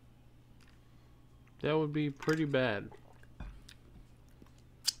blowout. That would be pretty bad.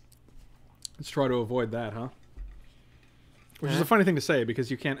 Let's try to avoid that, huh? Which is a funny thing to say because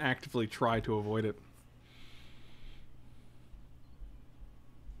you can't actively try to avoid it.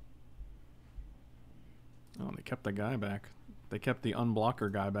 Oh, they kept the guy back. They kept the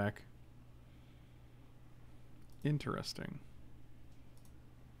unblocker guy back. Interesting.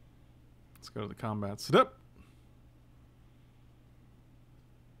 Let's go to the combat. Sit up!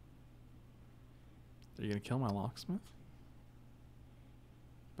 Are you gonna kill my locksmith?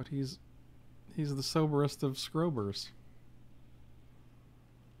 But he's the soberest of scrobers.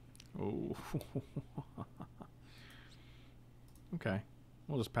 Oh. Okay.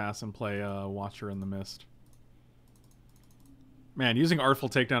 We'll just pass and play Watcher in the Mist. Man, using Artful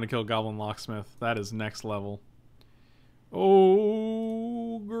Takedown to kill Goblin Locksmith, that is next level.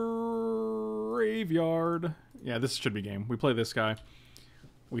 Oh, graveyard. Yeah, this should be game. We play this guy.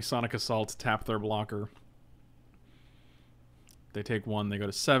 We Sonic Assault, tap their blocker. They take 1, they go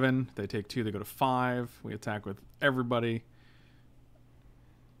to 7. They take 2, they go to 5. We attack with everybody.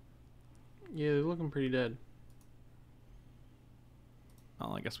 Yeah, they're looking pretty dead.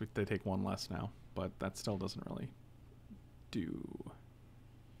 Well, I guess they take 1 less now, but that still doesn't really do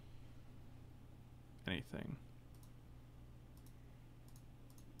anything.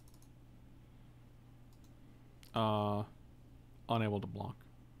 Unable to block.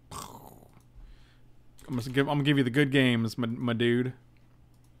 I'm gonna give you the good games, my dude.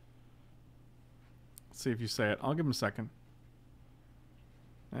 Let's see if you say it. I'll give him a second.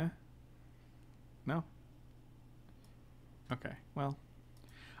 Eh? No? Okay, well.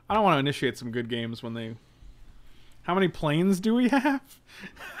 I don't want to initiate some good games when they... How many planes do we have?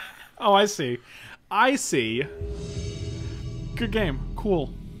 Oh, I see. I see. Good game.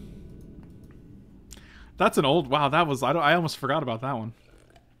 Cool. That's an old... Wow, that was... I almost forgot about that one.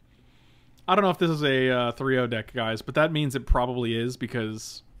 I don't know if this is a 3-0 deck, guys, but that means it probably is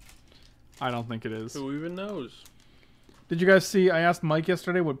because I don't think it is. Who even knows? Did you guys see? I asked Mike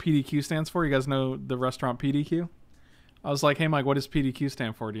yesterday what PDQ stands for. You guys know the restaurant PDQ? I was like, hey, Mike, what does PDQ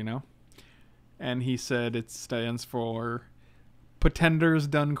stand for? Do you know? And he said it stands for Pretenders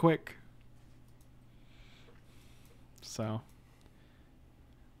Done Quick. So,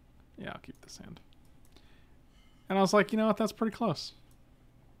 yeah, I'll keep this hand. And I was like, you know what? That's pretty close.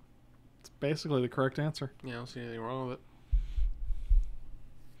 It's basically the correct answer. Yeah, I don't see anything wrong with it.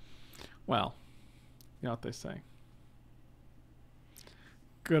 Well, you know what they say.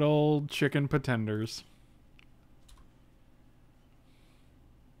 Good old chicken pretenders.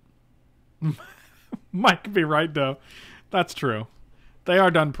 Mike could be right, though. That's true. They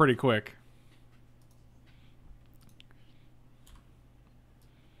are done pretty quick.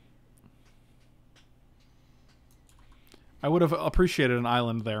 I would have appreciated an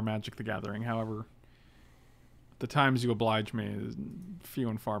island there, Magic the Gathering. However, the times you oblige me is few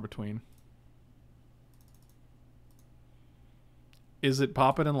and far between. Is it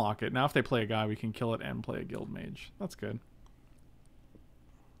pop it and lock it? Now if they play a guy, we can kill it and play a guild mage. That's good.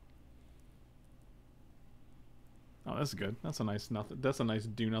 Oh, that's good. That's a nice nothing. That's a nice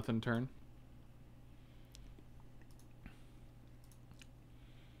do nothing turn.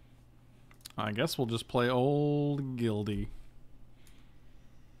 I guess we'll just play old Guildy.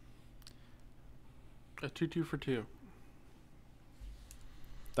 A 2/2 for 2.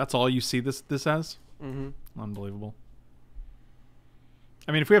 That's all you see this as? Mm-hmm. Unbelievable.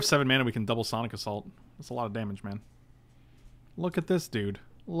 I mean, if we have 7 mana, we can double Sonic Assault. That's a lot of damage, man. Look at this dude.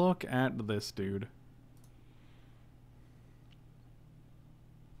 Look at this dude.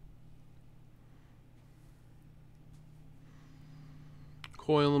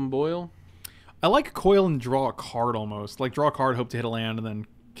 Coil and boil. I like coil and draw a card almost. Like draw a card, hope to hit a land, and then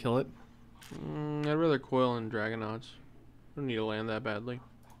kill it. I'd rather coil and Dragonauts. Don't need to land that badly.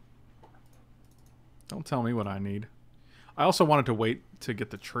 Don't tell me what I need. I also wanted to wait to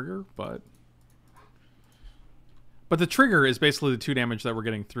get the trigger, but the trigger is basically the 2 damage that we're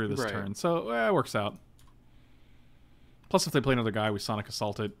getting through this turn, so it works out. Plus, if they play another guy, we Sonic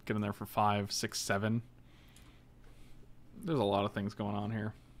Assault it, get in there for 5, 6, 7. There's a lot of things going on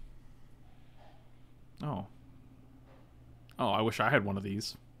here. Oh. Oh, I wish I had one of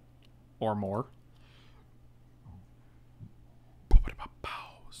these. Or more.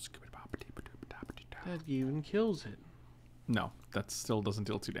 That even kills it. No, that still doesn't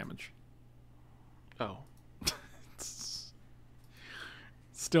deal 2 damage. Oh. It's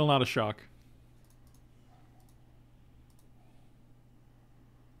still not a shock.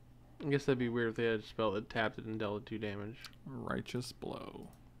 I guess that'd be weird if they had a spell that tapped it and dealt 2 damage. Righteous Blow.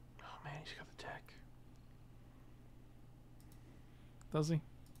 Oh man, he's got the tech. Does he?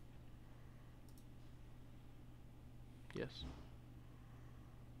 Yes.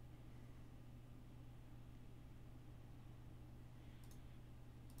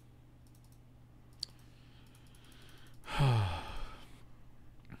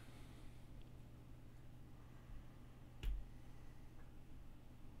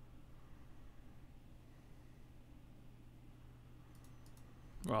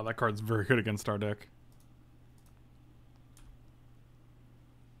 Wow, that card's very good against our deck.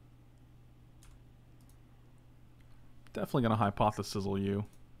 Definitely gonna hypothesis you.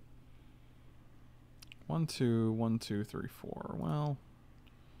 1, 2, 1, 2, 3, 4. Well,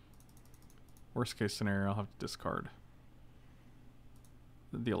 worst case scenario, I'll have to discard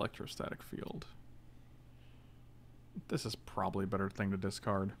the electrostatic field. This is probably a better thing to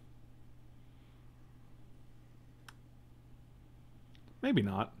discard. Maybe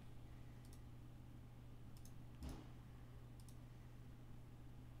not.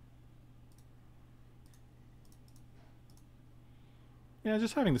 Yeah,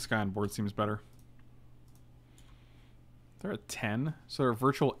 just having this guy on board seems better. They're at 10, so they're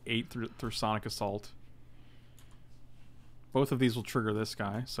virtual 8 through Sonic Assault. Both of these will trigger this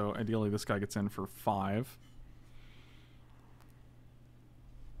guy, so ideally this guy gets in for 5.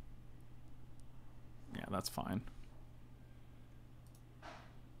 Yeah, that's fine.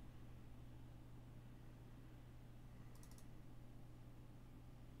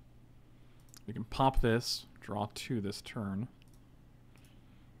 We can pop this, draw 2 this turn.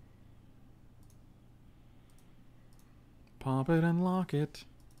 Pop it and lock it.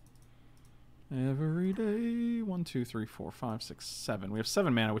 Every day. 1, 2, 3, 4, 5, 6, 7. We have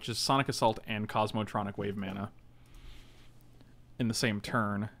 7 mana, which is Sonic Assault and Cosmotronic Wave mana in the same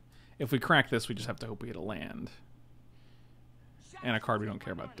turn. If we crack this, we just have to hope we hit a land. And a card we don't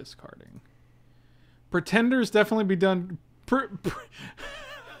care about discarding. Pretenders definitely be done...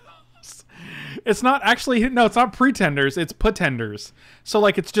 It's not actually, no, it's not pretenders. It's pretenders. So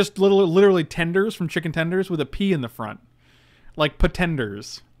like it's just literally tenders from chicken tenders with a P in the front. Like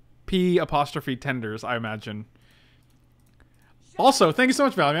pretenders. P apostrophe tenders, I imagine. Also, thank you so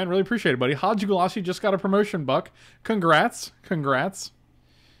much, Valley Man. Really appreciate it, buddy. Haji Gulashi just got a promotion, Buck. Congrats. Congrats.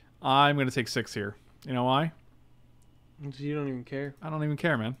 I'm going to take 6 here. You know why? You don't even care. I don't even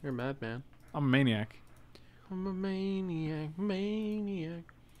care, man. You're a madman. I'm a maniac. I'm a maniac, maniac.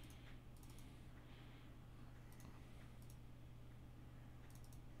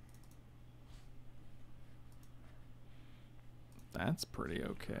 That's pretty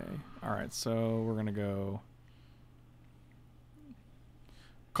okay. Alright, so we're going to go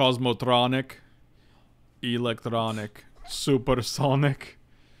Cosmotronic, Electronic, Supersonic,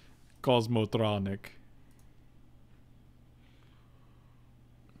 Cosmotronic.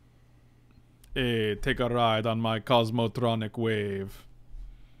 Hey, take a ride on my Cosmotronic wave.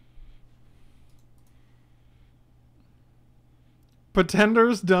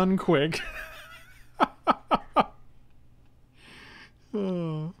 Pretenders done quick.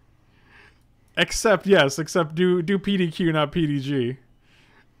 Except do PDQ, not PDG.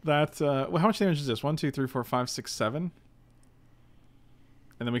 That well, how much damage is this? 1, 2, 3, 4, 5, 6, 7.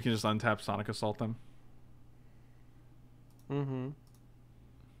 And then we can just untap Sonic Assault them. Mm-hmm.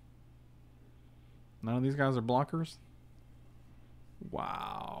 None of these guys are blockers.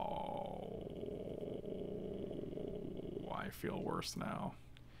 Wow. I feel worse now.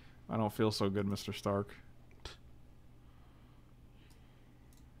 I don't feel so good, Mr. Stark.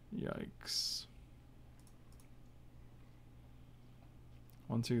 Yikes.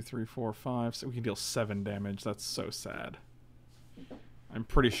 1, 2, 3, 4, 5. So we can deal 7 damage. That's so sad. I'm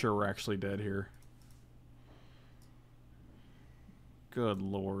pretty sure we're actually dead here. Good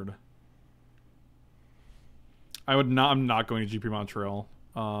lord. I'm not going to GP Montreal.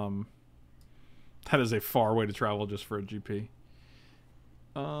 That is a far way to travel just for a GP.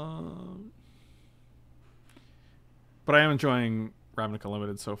 But I am enjoying Ravnica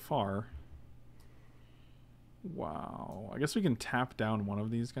Limited so far. Wow. I guess we can tap down one of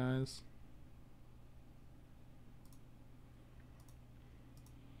these guys.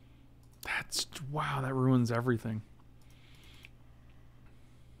 Wow, that ruins everything.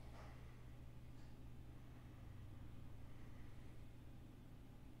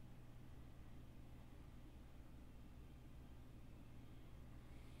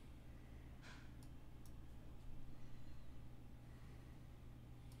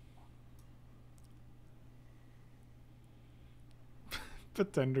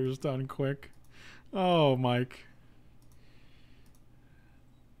 Pretender's done quick. Oh, Mike.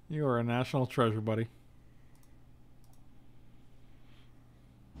 You are a national treasure, buddy.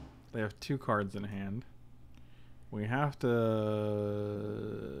 They have 2 cards in hand. We have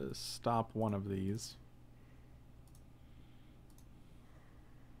to stop one of these.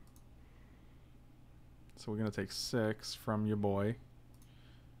 So we're going to take 6 from your boy.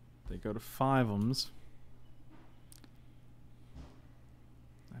 They go to 5-ems.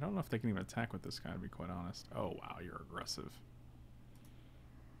 I don't know if they can even attack with this guy, to be quite honest. Oh, wow, you're aggressive.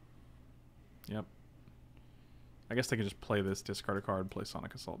 Yep. I guess they can just play this, discard a card, play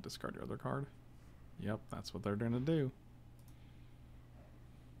Sonic Assault, discard your other card. Yep, that's what they're going to do.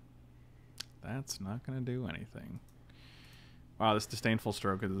 That's not going to do anything. Wow, this Disdainful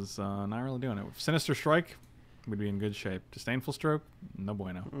Stroke is not really doing it. With Sinister Strike, we'd be in good shape. Disdainful Stroke, no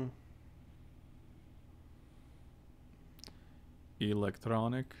bueno.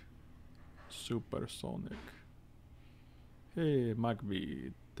 Electronic, Supersonic. Hey,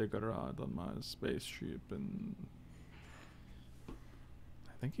 Magby, take a ride on my spaceship and...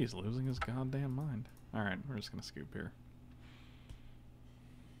 I think he's losing his goddamn mind. Alright, we're just gonna scoop here.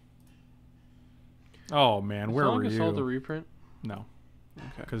 Oh man, where were you? Sonic Assault a reprint? No. Okay.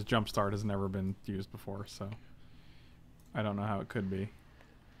 Because Jumpstart has never been used before, so... I don't know how it could be.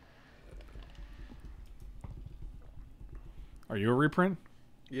 Are you a reprint?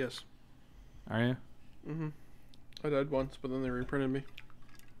 Yes. Are you? Mm-hmm. I died once, but then they reprinted me.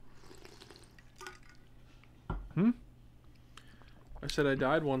 Hmm? I said I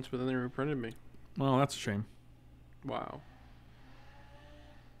died once, but then they reprinted me. Well, that's a shame. Wow.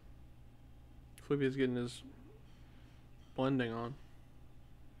 Flippy's getting his blending on.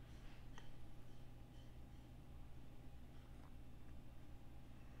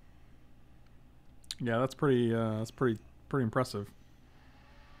 Yeah, that's pretty impressive.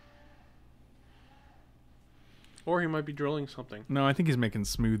 Or he might be drilling something. No, I think he's making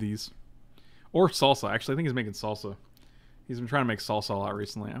smoothies. Or salsa. Actually, I think he's making salsa. He's been trying to make salsa a lot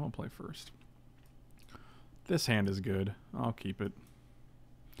recently. I won't play first. This hand is good. I'll keep it.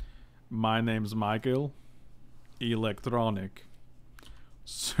 My name's Michael. Electronic.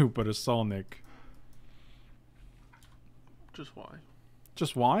 Supersonic. Just why?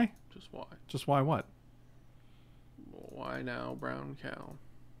 Just why? Just why? Just why what? Why now, brown cow?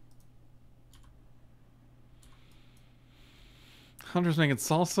 Hunter's making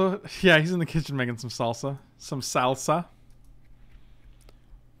salsa. Yeah, he's in the kitchen making some salsa. Some salsa.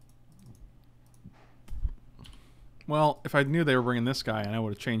 Well, if I knew they were bringing this guy, and I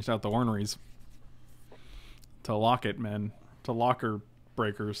would have changed out the orneries to locket men, to locker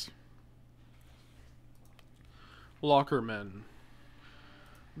breakers. Lockermen.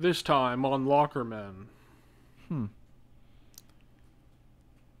 This time on Lockermen.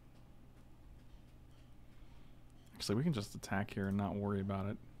 Actually, we can just attack here and not worry about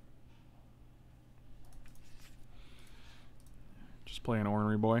it. Just play an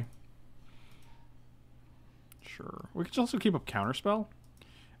ornery boy. Sure. We could also keep up Counterspell.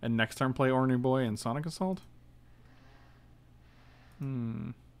 And next turn play ornery boy and Sonic Assault.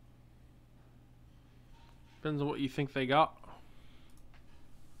 Depends on what you think they got.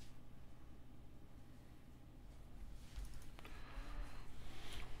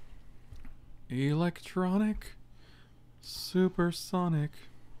 Electronic. Supersonic.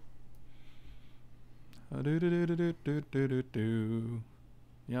 Do.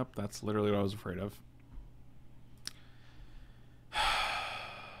 Yep, that's literally what I was afraid of.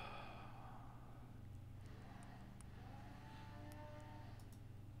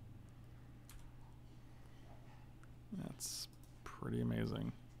 That's pretty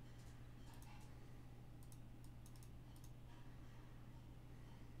amazing.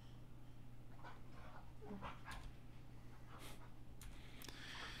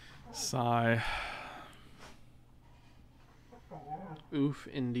 Sigh. Oof,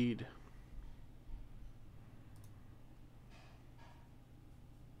 indeed.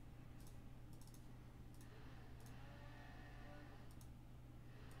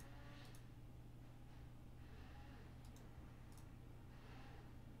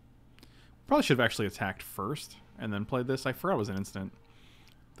 Probably should have actually attacked first and then played this. I forgot it was an instant.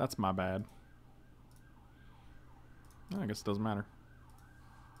 That's my bad. I guess it doesn't matter.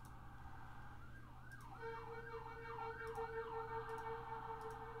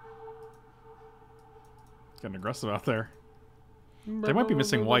 Getting aggressive out there. They might be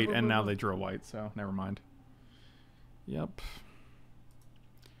missing white, and now they drew a white, so never mind. Yep.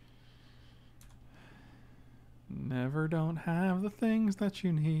 Never don't have the things that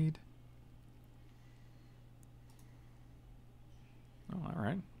you need. Oh, all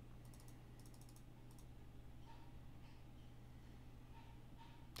right.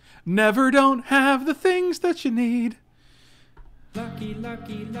 Never don't have the things that you need. Lucky,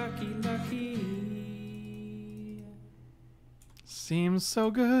 lucky, lucky, lucky. Seems so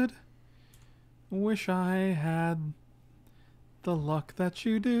good. Wish I had the luck that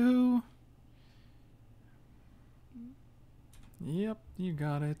you do. Yep, you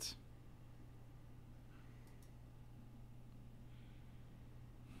got it.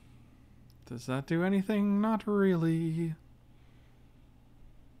 Does that do anything? Not really.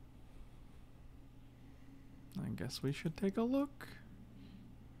 I guess we should take a look.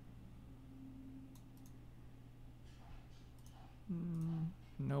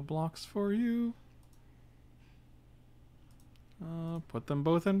 No blocks for you. Put them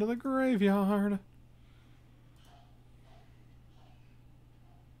both into the graveyard.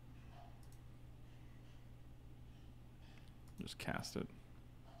 Just cast it.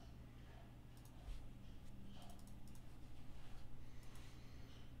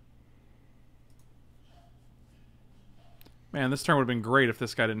 Man, this turn would have been great if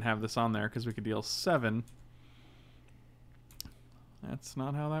this guy didn't have this on there, because we could deal 7. That's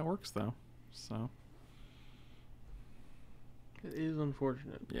not how that works, though. So, it is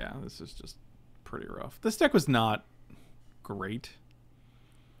unfortunate. Yeah, this is just pretty rough. This deck was not great.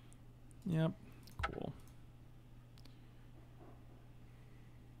 Yep, cool.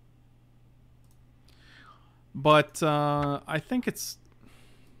 But I think it's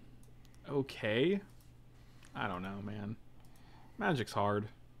okay. I don't know, man. Magic's hard.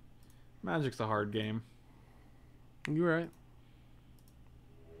 Magic's a hard game. You're right.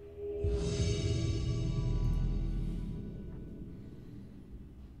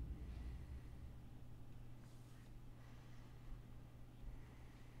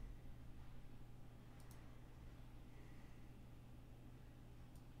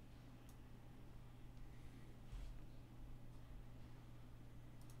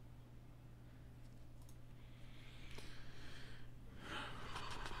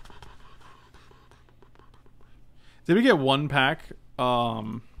 Did we get one pack?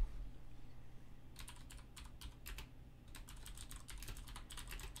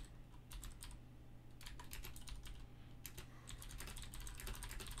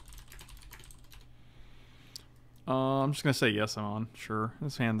 I'm just gonna say yes. I'm on. Sure.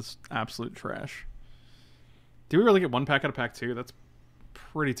 This hand is absolute trash. Do we really get 1 pack out of pack 2? That's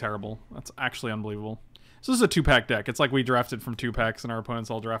pretty terrible. That's actually unbelievable. So this is a 2-pack deck. It's like we drafted from 2 packs and our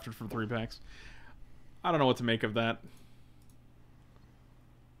opponents all drafted from 3 packs. I don't know what to make of that.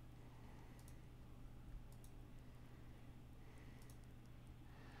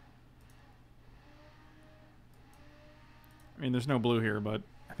 I mean, there's no blue here, but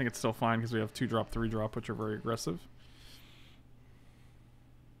I think it's still fine because we have 2-drop, 3-drop, which are very aggressive.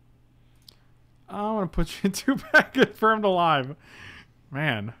 I want to put you in 2-pack confirmed alive.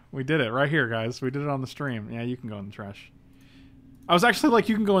 Man, we did it right here, guys. We did it on the stream. Yeah, you can go in the trash. I was actually like,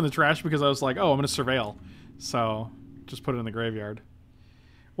 you can go in the trash because I was like, oh, I'm going to surveil. So, just put it in the graveyard.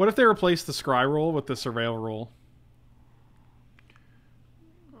 What if they replace the scry rule with the surveil rule?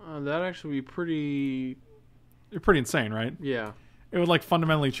 That'd actually be pretty... Pretty insane, right? Yeah. It would like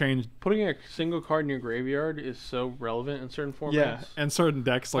fundamentally change. Putting a single card in your graveyard is so relevant in certain formats. Yeah, and certain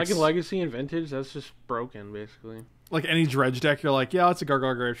decks like in Legacy and Vintage, that's just broken, basically. Like any dredge deck, you're like, yeah, it's a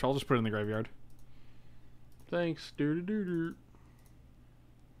Gargoyle Grave Troll, I'll just put it in the graveyard. Thanks. It's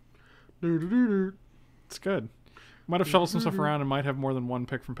good. Might have shuffled some stuff around and might have more than 1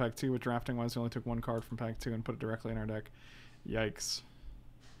 pick from pack 2, but drafting wise, we only took 1 card from pack 2 and put it directly in our deck. Yikes.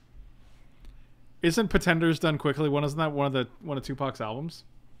 Isn't Pretenders done quickly? Isn't that one of Tupac's albums?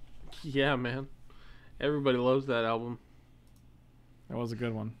 Yeah, man. Everybody loves that album. That was a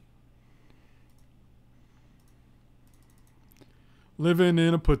good one. Living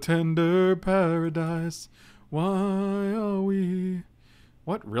in a pretender paradise. Why are we...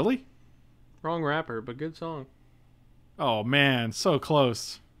 What? Really? Wrong rapper, but good song. Oh, man. So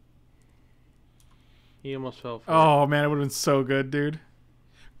close. He almost fell for Oh, man. It would have been so good, dude.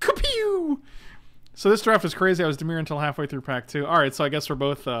 Kapew! So this draft was crazy. I was Demir until halfway through pack 2. All right, so I guess we're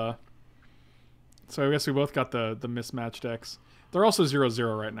both... so I guess we both got the mismatch decks. They're also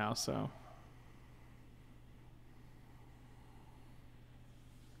 0-0 right now, so...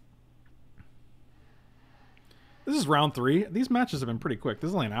 This is round 3. These matches have been pretty quick. This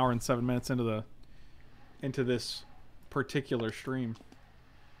is only an hour and 7 minutes into this particular stream.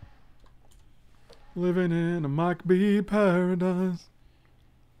 Living in a Mike B paradise.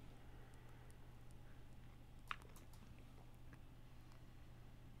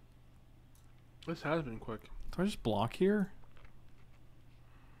 This has been quick. Do I just block here?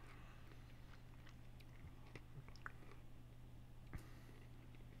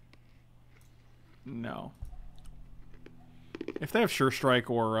 No. If they have Sure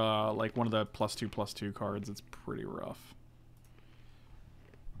Strike or like one of the +2/+2 cards, it's pretty rough.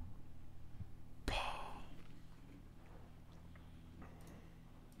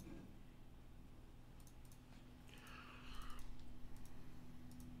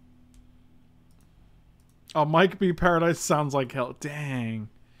 Oh, Mike B. Paradise sounds like hell. Dang.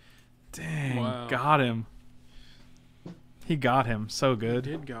 Dang. Wow. Got him. He got him. So good.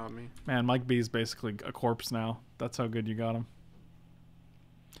 He did got me. Man, Mike B is basically a corpse now. That's how good you got him.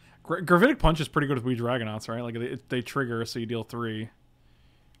 Gravitic Punch is pretty good with Wee Dragonauts, right? Like they trigger, so you deal 3.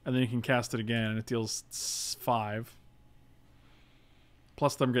 And then you can cast it again, and it deals 5.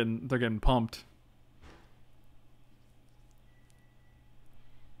 Plus they're getting pumped.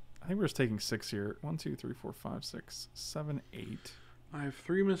 I think we're just taking 6 here. 1, 2, 3, 4, 5, 6, 7, 8. I have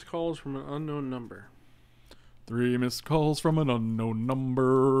 3 missed calls from an unknown number. 3 missed calls from an unknown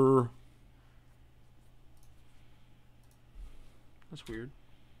number. That's weird.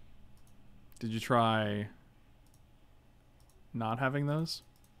 Did you try not having those?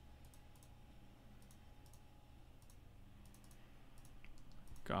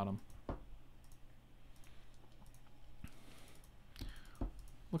 Got him.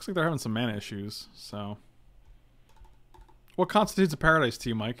 Looks like they're having some mana issues, so... What constitutes a paradise to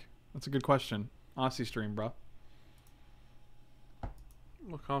you, Mike? That's a good question. Aussie stream, bro.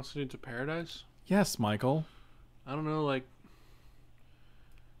 What constitutes a paradise? Yes, Michael. I don't know, like...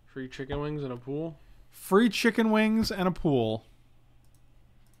 free chicken wings and a pool? Free chicken wings and a pool.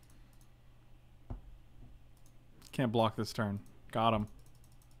 Can't block this turn. Got him.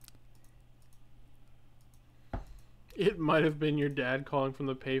 It might have been your dad calling from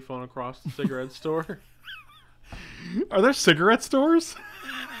the payphone across the cigarette store. Are there cigarette stores?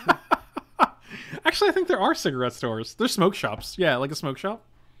 Actually, I think there are cigarette stores. There's smoke shops. Yeah, like a smoke shop.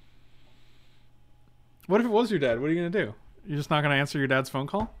 What if it was your dad? What are you going to do? You're just not going to answer your dad's phone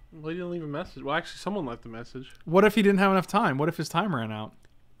call? Well, he didn't leave a message. Well, actually, someone left a message. What if he didn't have enough time? What if his time ran out?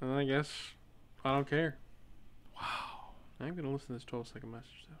 And I guess I don't care. Wow. I'm going to listen to this 12-second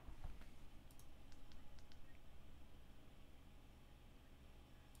message, though.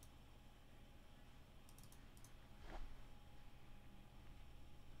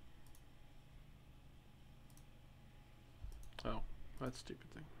 That's a stupid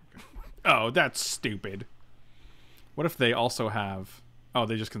thing. Okay. Oh, that's stupid. What if they also have... Oh,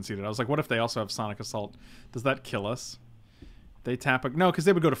 they just conceded. I was like, what if they also have Sonic Assault? Does that kill us? They tap... No, because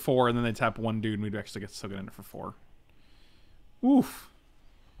they would go to 4, and then they tap one dude, and we'd actually still get in it for 4. Oof.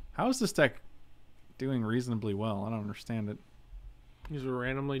 How is this deck doing reasonably well? I don't understand it. These will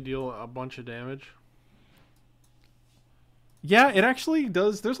randomly deal a bunch of damage. Yeah, it actually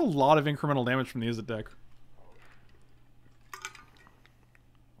does. There's a lot of incremental damage from the Izzet deck.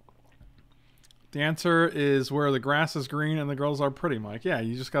 The answer is where the grass is green and the girls are pretty, Mike. Yeah,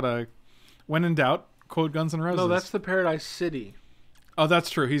 you just gotta, when in doubt, quote Guns N' Roses. No, that's the Paradise City. Oh, that's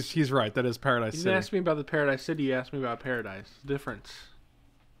true. He's right. That is Paradise You City. didn't ask me about the Paradise City. You asked me about Paradise. Difference.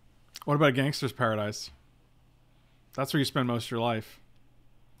 What about Gangster's Paradise? That's where you spend most of your life.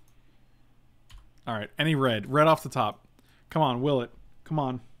 All right, any red. Red off the top. Come on, will it. Come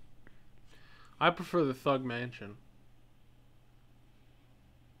on. I prefer the Thug Mansion.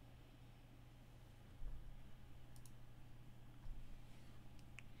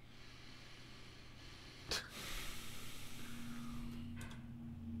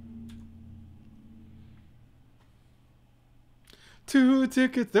 Two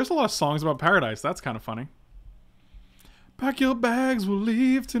tickets. There's a lot of songs about Paradise. That's kind of funny. Pack your bags, we'll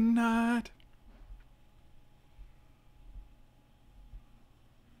leave tonight.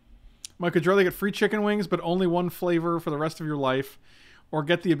 Mike, would you rather get free chicken wings, but only one flavor for the rest of your life, or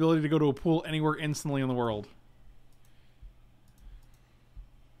get the ability to go to a pool anywhere instantly in the world?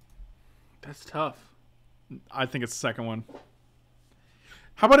 That's tough. I think it's the second one.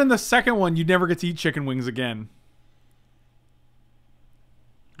 How about in the second one, you never get to eat chicken wings again?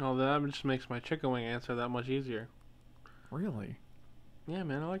 Oh, that just makes my chicken wing answer that much easier. Really? Yeah,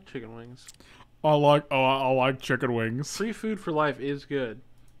 man, I like chicken wings. I like chicken wings. Free food for life is good.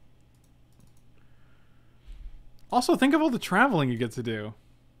 Also, think of all the traveling you get to do.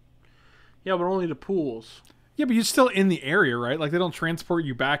 Yeah, but only to pools. Yeah, but you're still in the area, right? Like, they don't transport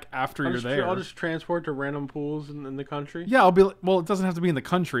you back after you're there. I'll just transport to random pools in the country. Yeah, I'll be like, well, it doesn't have to be in the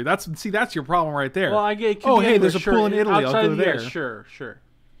country. That's your problem right there. Well, I get. Oh, hey, there's a pool in Italy. I'll go there. Sure.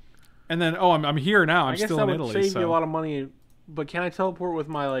 And then, oh, I'm here now. I'm still in Italy. I guess that would save you a lot of money. But can I teleport with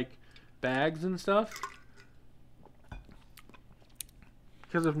my like bags and stuff?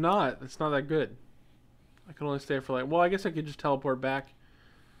 Because if not, it's not that good. I can only stay for like. Well, I guess I could just teleport back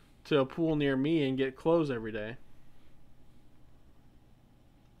to a pool near me and get clothes every day.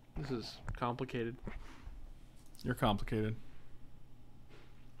 This is complicated. You're complicated.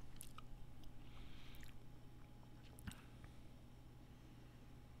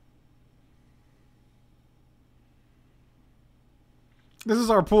 This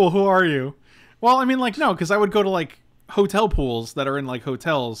is our pool. Who are you? Well, I mean, like, no, because I would go to, like, hotel pools that are in, like,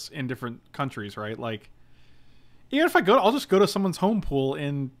 hotels in different countries, right? Like, even if I go, I'll just go to someone's home pool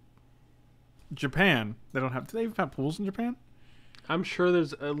in Japan. They don't have, do they even have pools in Japan? I'm sure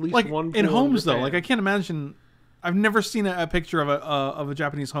there's at least like, one pool in homes, Japan. though. Like, I can't imagine, I've never seen a picture of a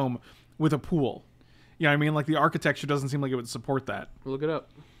Japanese home with a pool. You know what I mean? Like, the architecture doesn't seem like it would support that. Look it up.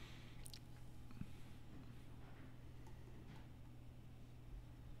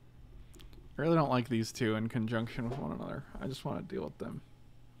 I really don't like these two in conjunction with one another. I just want to deal with them.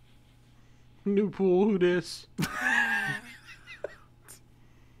 New pool, who dis?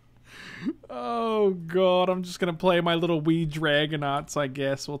 Oh, God. I'm just going to play my little wee Dragonauts, I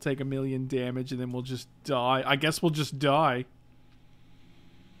guess. We'll take 1,000,000 damage, and then we'll just die. I guess we'll just die.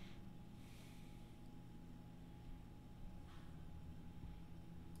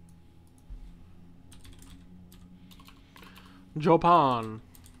 Japan.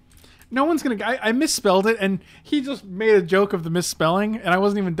 No one's going to... I misspelled it, and he just made a joke of the misspelling, and I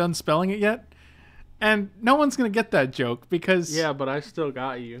wasn't even done spelling it yet. And no one's going to get that joke, because... Yeah, but I still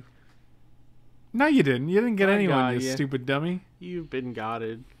got you. No, you didn't. You didn't get I anyone, got you ya. stupid dummy. You've been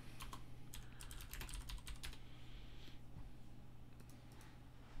gotted.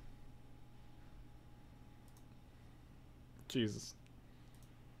 Jesus.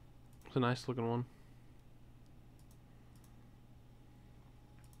 It's a nice looking one.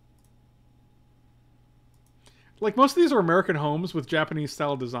 Like, most of these are American homes with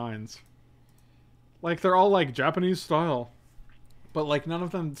Japanese-style designs. Like, they're all, like, Japanese style. But, like, none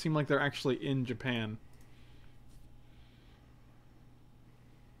of them seem like they're actually in Japan.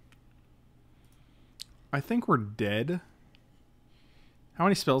 I think we're dead. How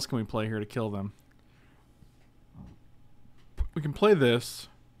many spells can we play here to kill them? We can play this.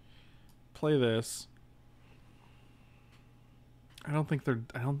 Play this. I don't think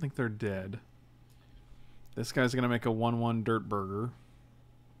they're dead. This guy's gonna make a 1/1 dirt burger.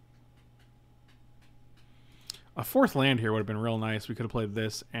 A fourth land here would have been real nice. We could have played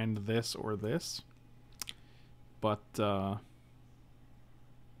this and this or this. But, no.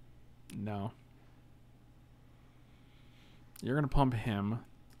 You're going to pump him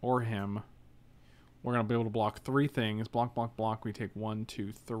or him. We're going to be able to block 3 things. Block, block, block. We take 1,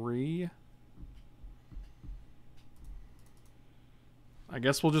 2, 3. I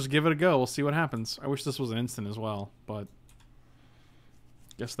guess we'll just give it a go. We'll see what happens. I wish this was an instant as well, but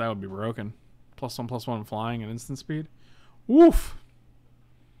guess that would be broken. +1/+1 flying and instant speed. Woof!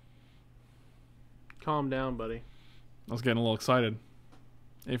 Calm down, buddy. I was getting a little excited.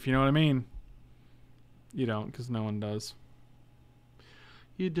 If you know what I mean. You don't, because no one does.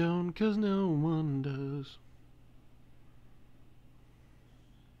 You don't, because no one does.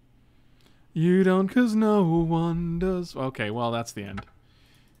 You don't, because no one does. Okay, well, that's the end.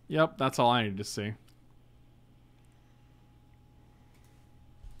 Yep, that's all I needed to see.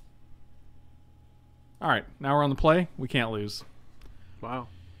 Alright, now we're on the play. We can't lose. Wow.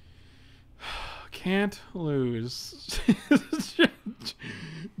 Can't lose.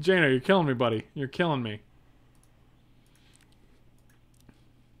 Jano, you're killing me, buddy. You're killing me.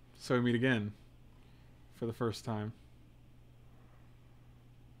 So we meet again. For the first time.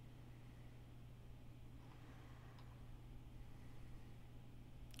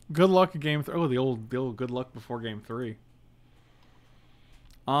 Good luck at game 3. Oh, the old good luck before game 3.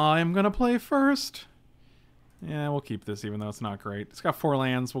 I'm gonna play first. Yeah, we'll keep this even though it's not great. It's got 4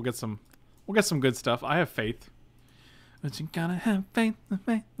 lands. We'll get some good stuff. I have faith. But you gotta have faith, the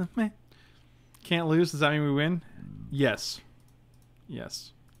faith, the faith. Can't lose. Does that mean we win? Yes.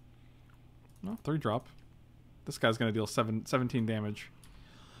 Yes. No, 3-drop. This guy's gonna deal 17 damage.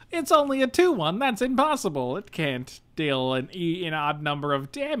 It's only a 2/1. That's impossible. It can't deal an odd number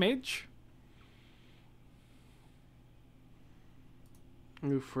of damage.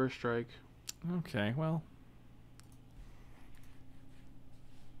 Ooh, first strike. Okay, well.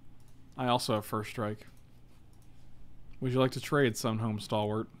 I also have first strike. Would you like to trade, Sun Home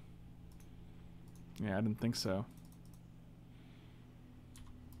Stalwart? Yeah, I didn't think so.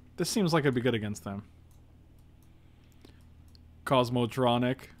 This seems like it'd be good against them.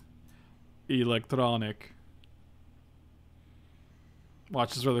 Cosmotronic. Electronic. Watch,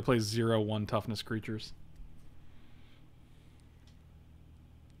 this is where they play 0/1 toughness creatures.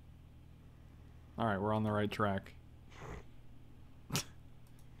 Alright, we're on the right track.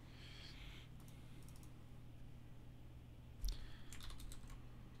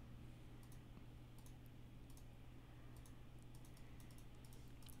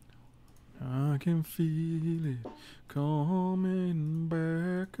 I can feel it coming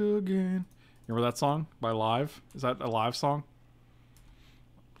back again. Remember that song by Live? Is that a Live song?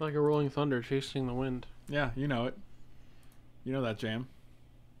 Like a rolling thunder chasing the wind. Yeah, you know it. You know that jam.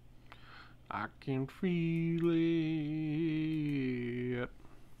 I can feel it.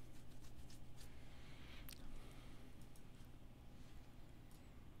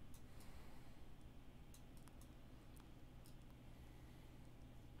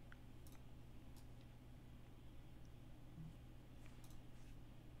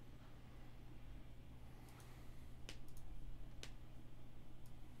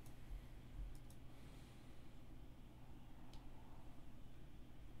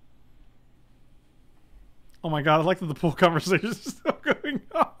 Oh my god, I like that the pool conversation is still going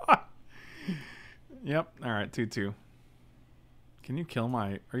on. Yep. Alright, 2/2. Can you kill my...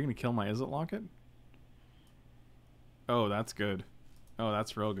 Are you going to kill my Is It Locket? Oh, that's good. Oh,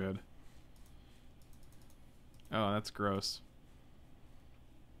 that's real good. Oh, that's gross.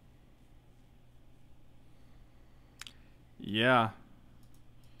 Yeah.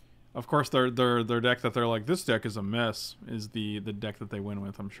 Of course, their deck that they're like, this deck is a mess, is the deck that they win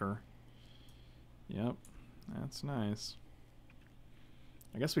with, I'm sure. Yep. That's nice.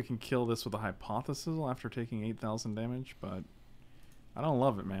 I guess we can kill this with a Hypothesis after taking 8,000 damage, but I don't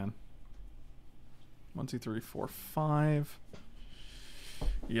love it, man. 1, 2, 3, 4, 5.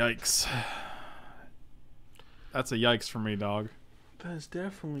 Yikes. That's a yikes for me, dog. That is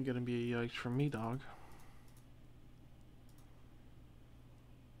definitely going to be a yikes for me, dog.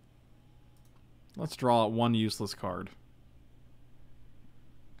 Let's draw one useless card.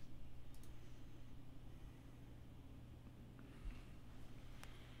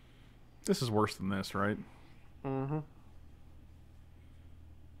 This is worse than this, right? Mm-hmm.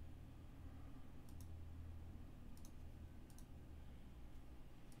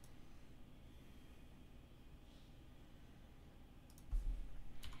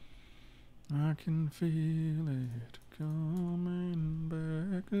 I can feel it coming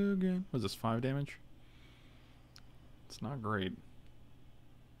back again. Was this 5 damage? It's not great.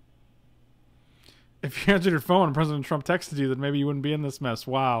 If you answered your phone and President Trump texted you, then maybe you wouldn't be in this mess.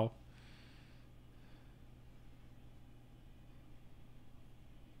 Wow.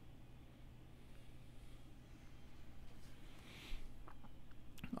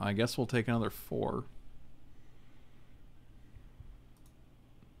 I guess we'll take another 4.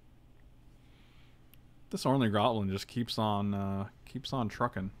 This Ornery Goblin just keeps on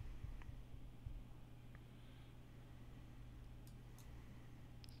trucking.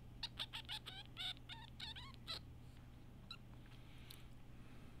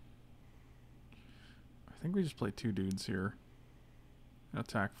 I think we just play 2 dudes here.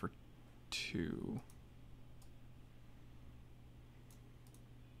 Attack for 2.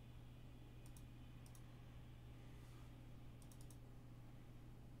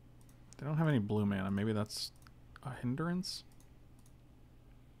 They don't have any blue mana. Maybe that's a hindrance?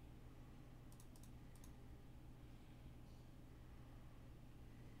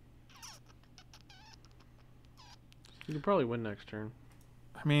 You could probably win next turn.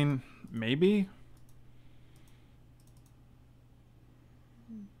 I mean, maybe.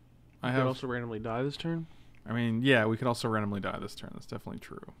 You could also randomly die this turn. I mean, yeah, we could also randomly die this turn. That's definitely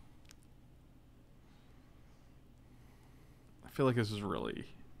true. I feel like this is really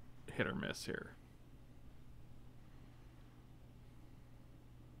hit or miss here.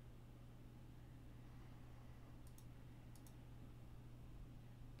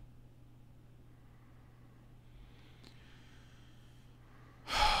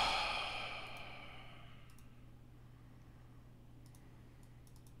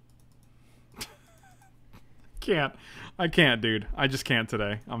 I can't, dude. I just can't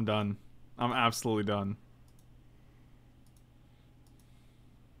today. I'm done. I'm absolutely done.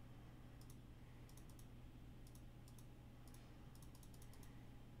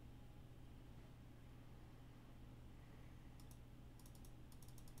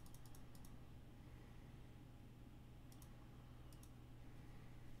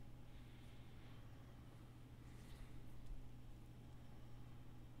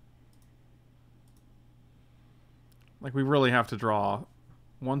 Like, we really have to draw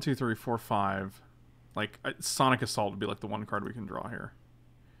 1, 2, 3, 4, 5. Like, Sonic Assault would be like the one card we can draw here.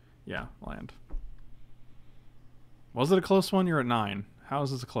 Yeah, land. Was it a close one? You're at 9. How is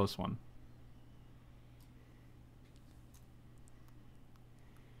this a close one?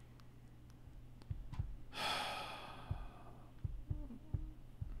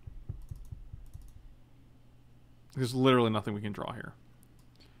 There's literally nothing we can draw here.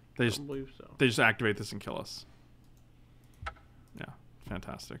 I don't believe so. They just activate this and kill us. Yeah,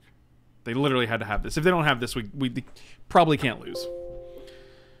 fantastic. They literally had to have this. If they don't have this, we probably can't lose.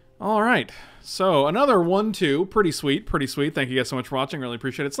 All right. So another 1-2. Pretty sweet. Pretty sweet. Thank you guys so much for watching. Really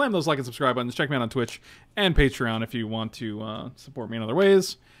appreciate it. Slam those like and subscribe buttons. Check me out on Twitch and Patreon if you want to support me in other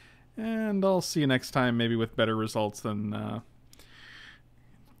ways. And I'll see you next time, maybe with better results than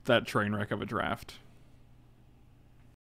that train wreck of a draft.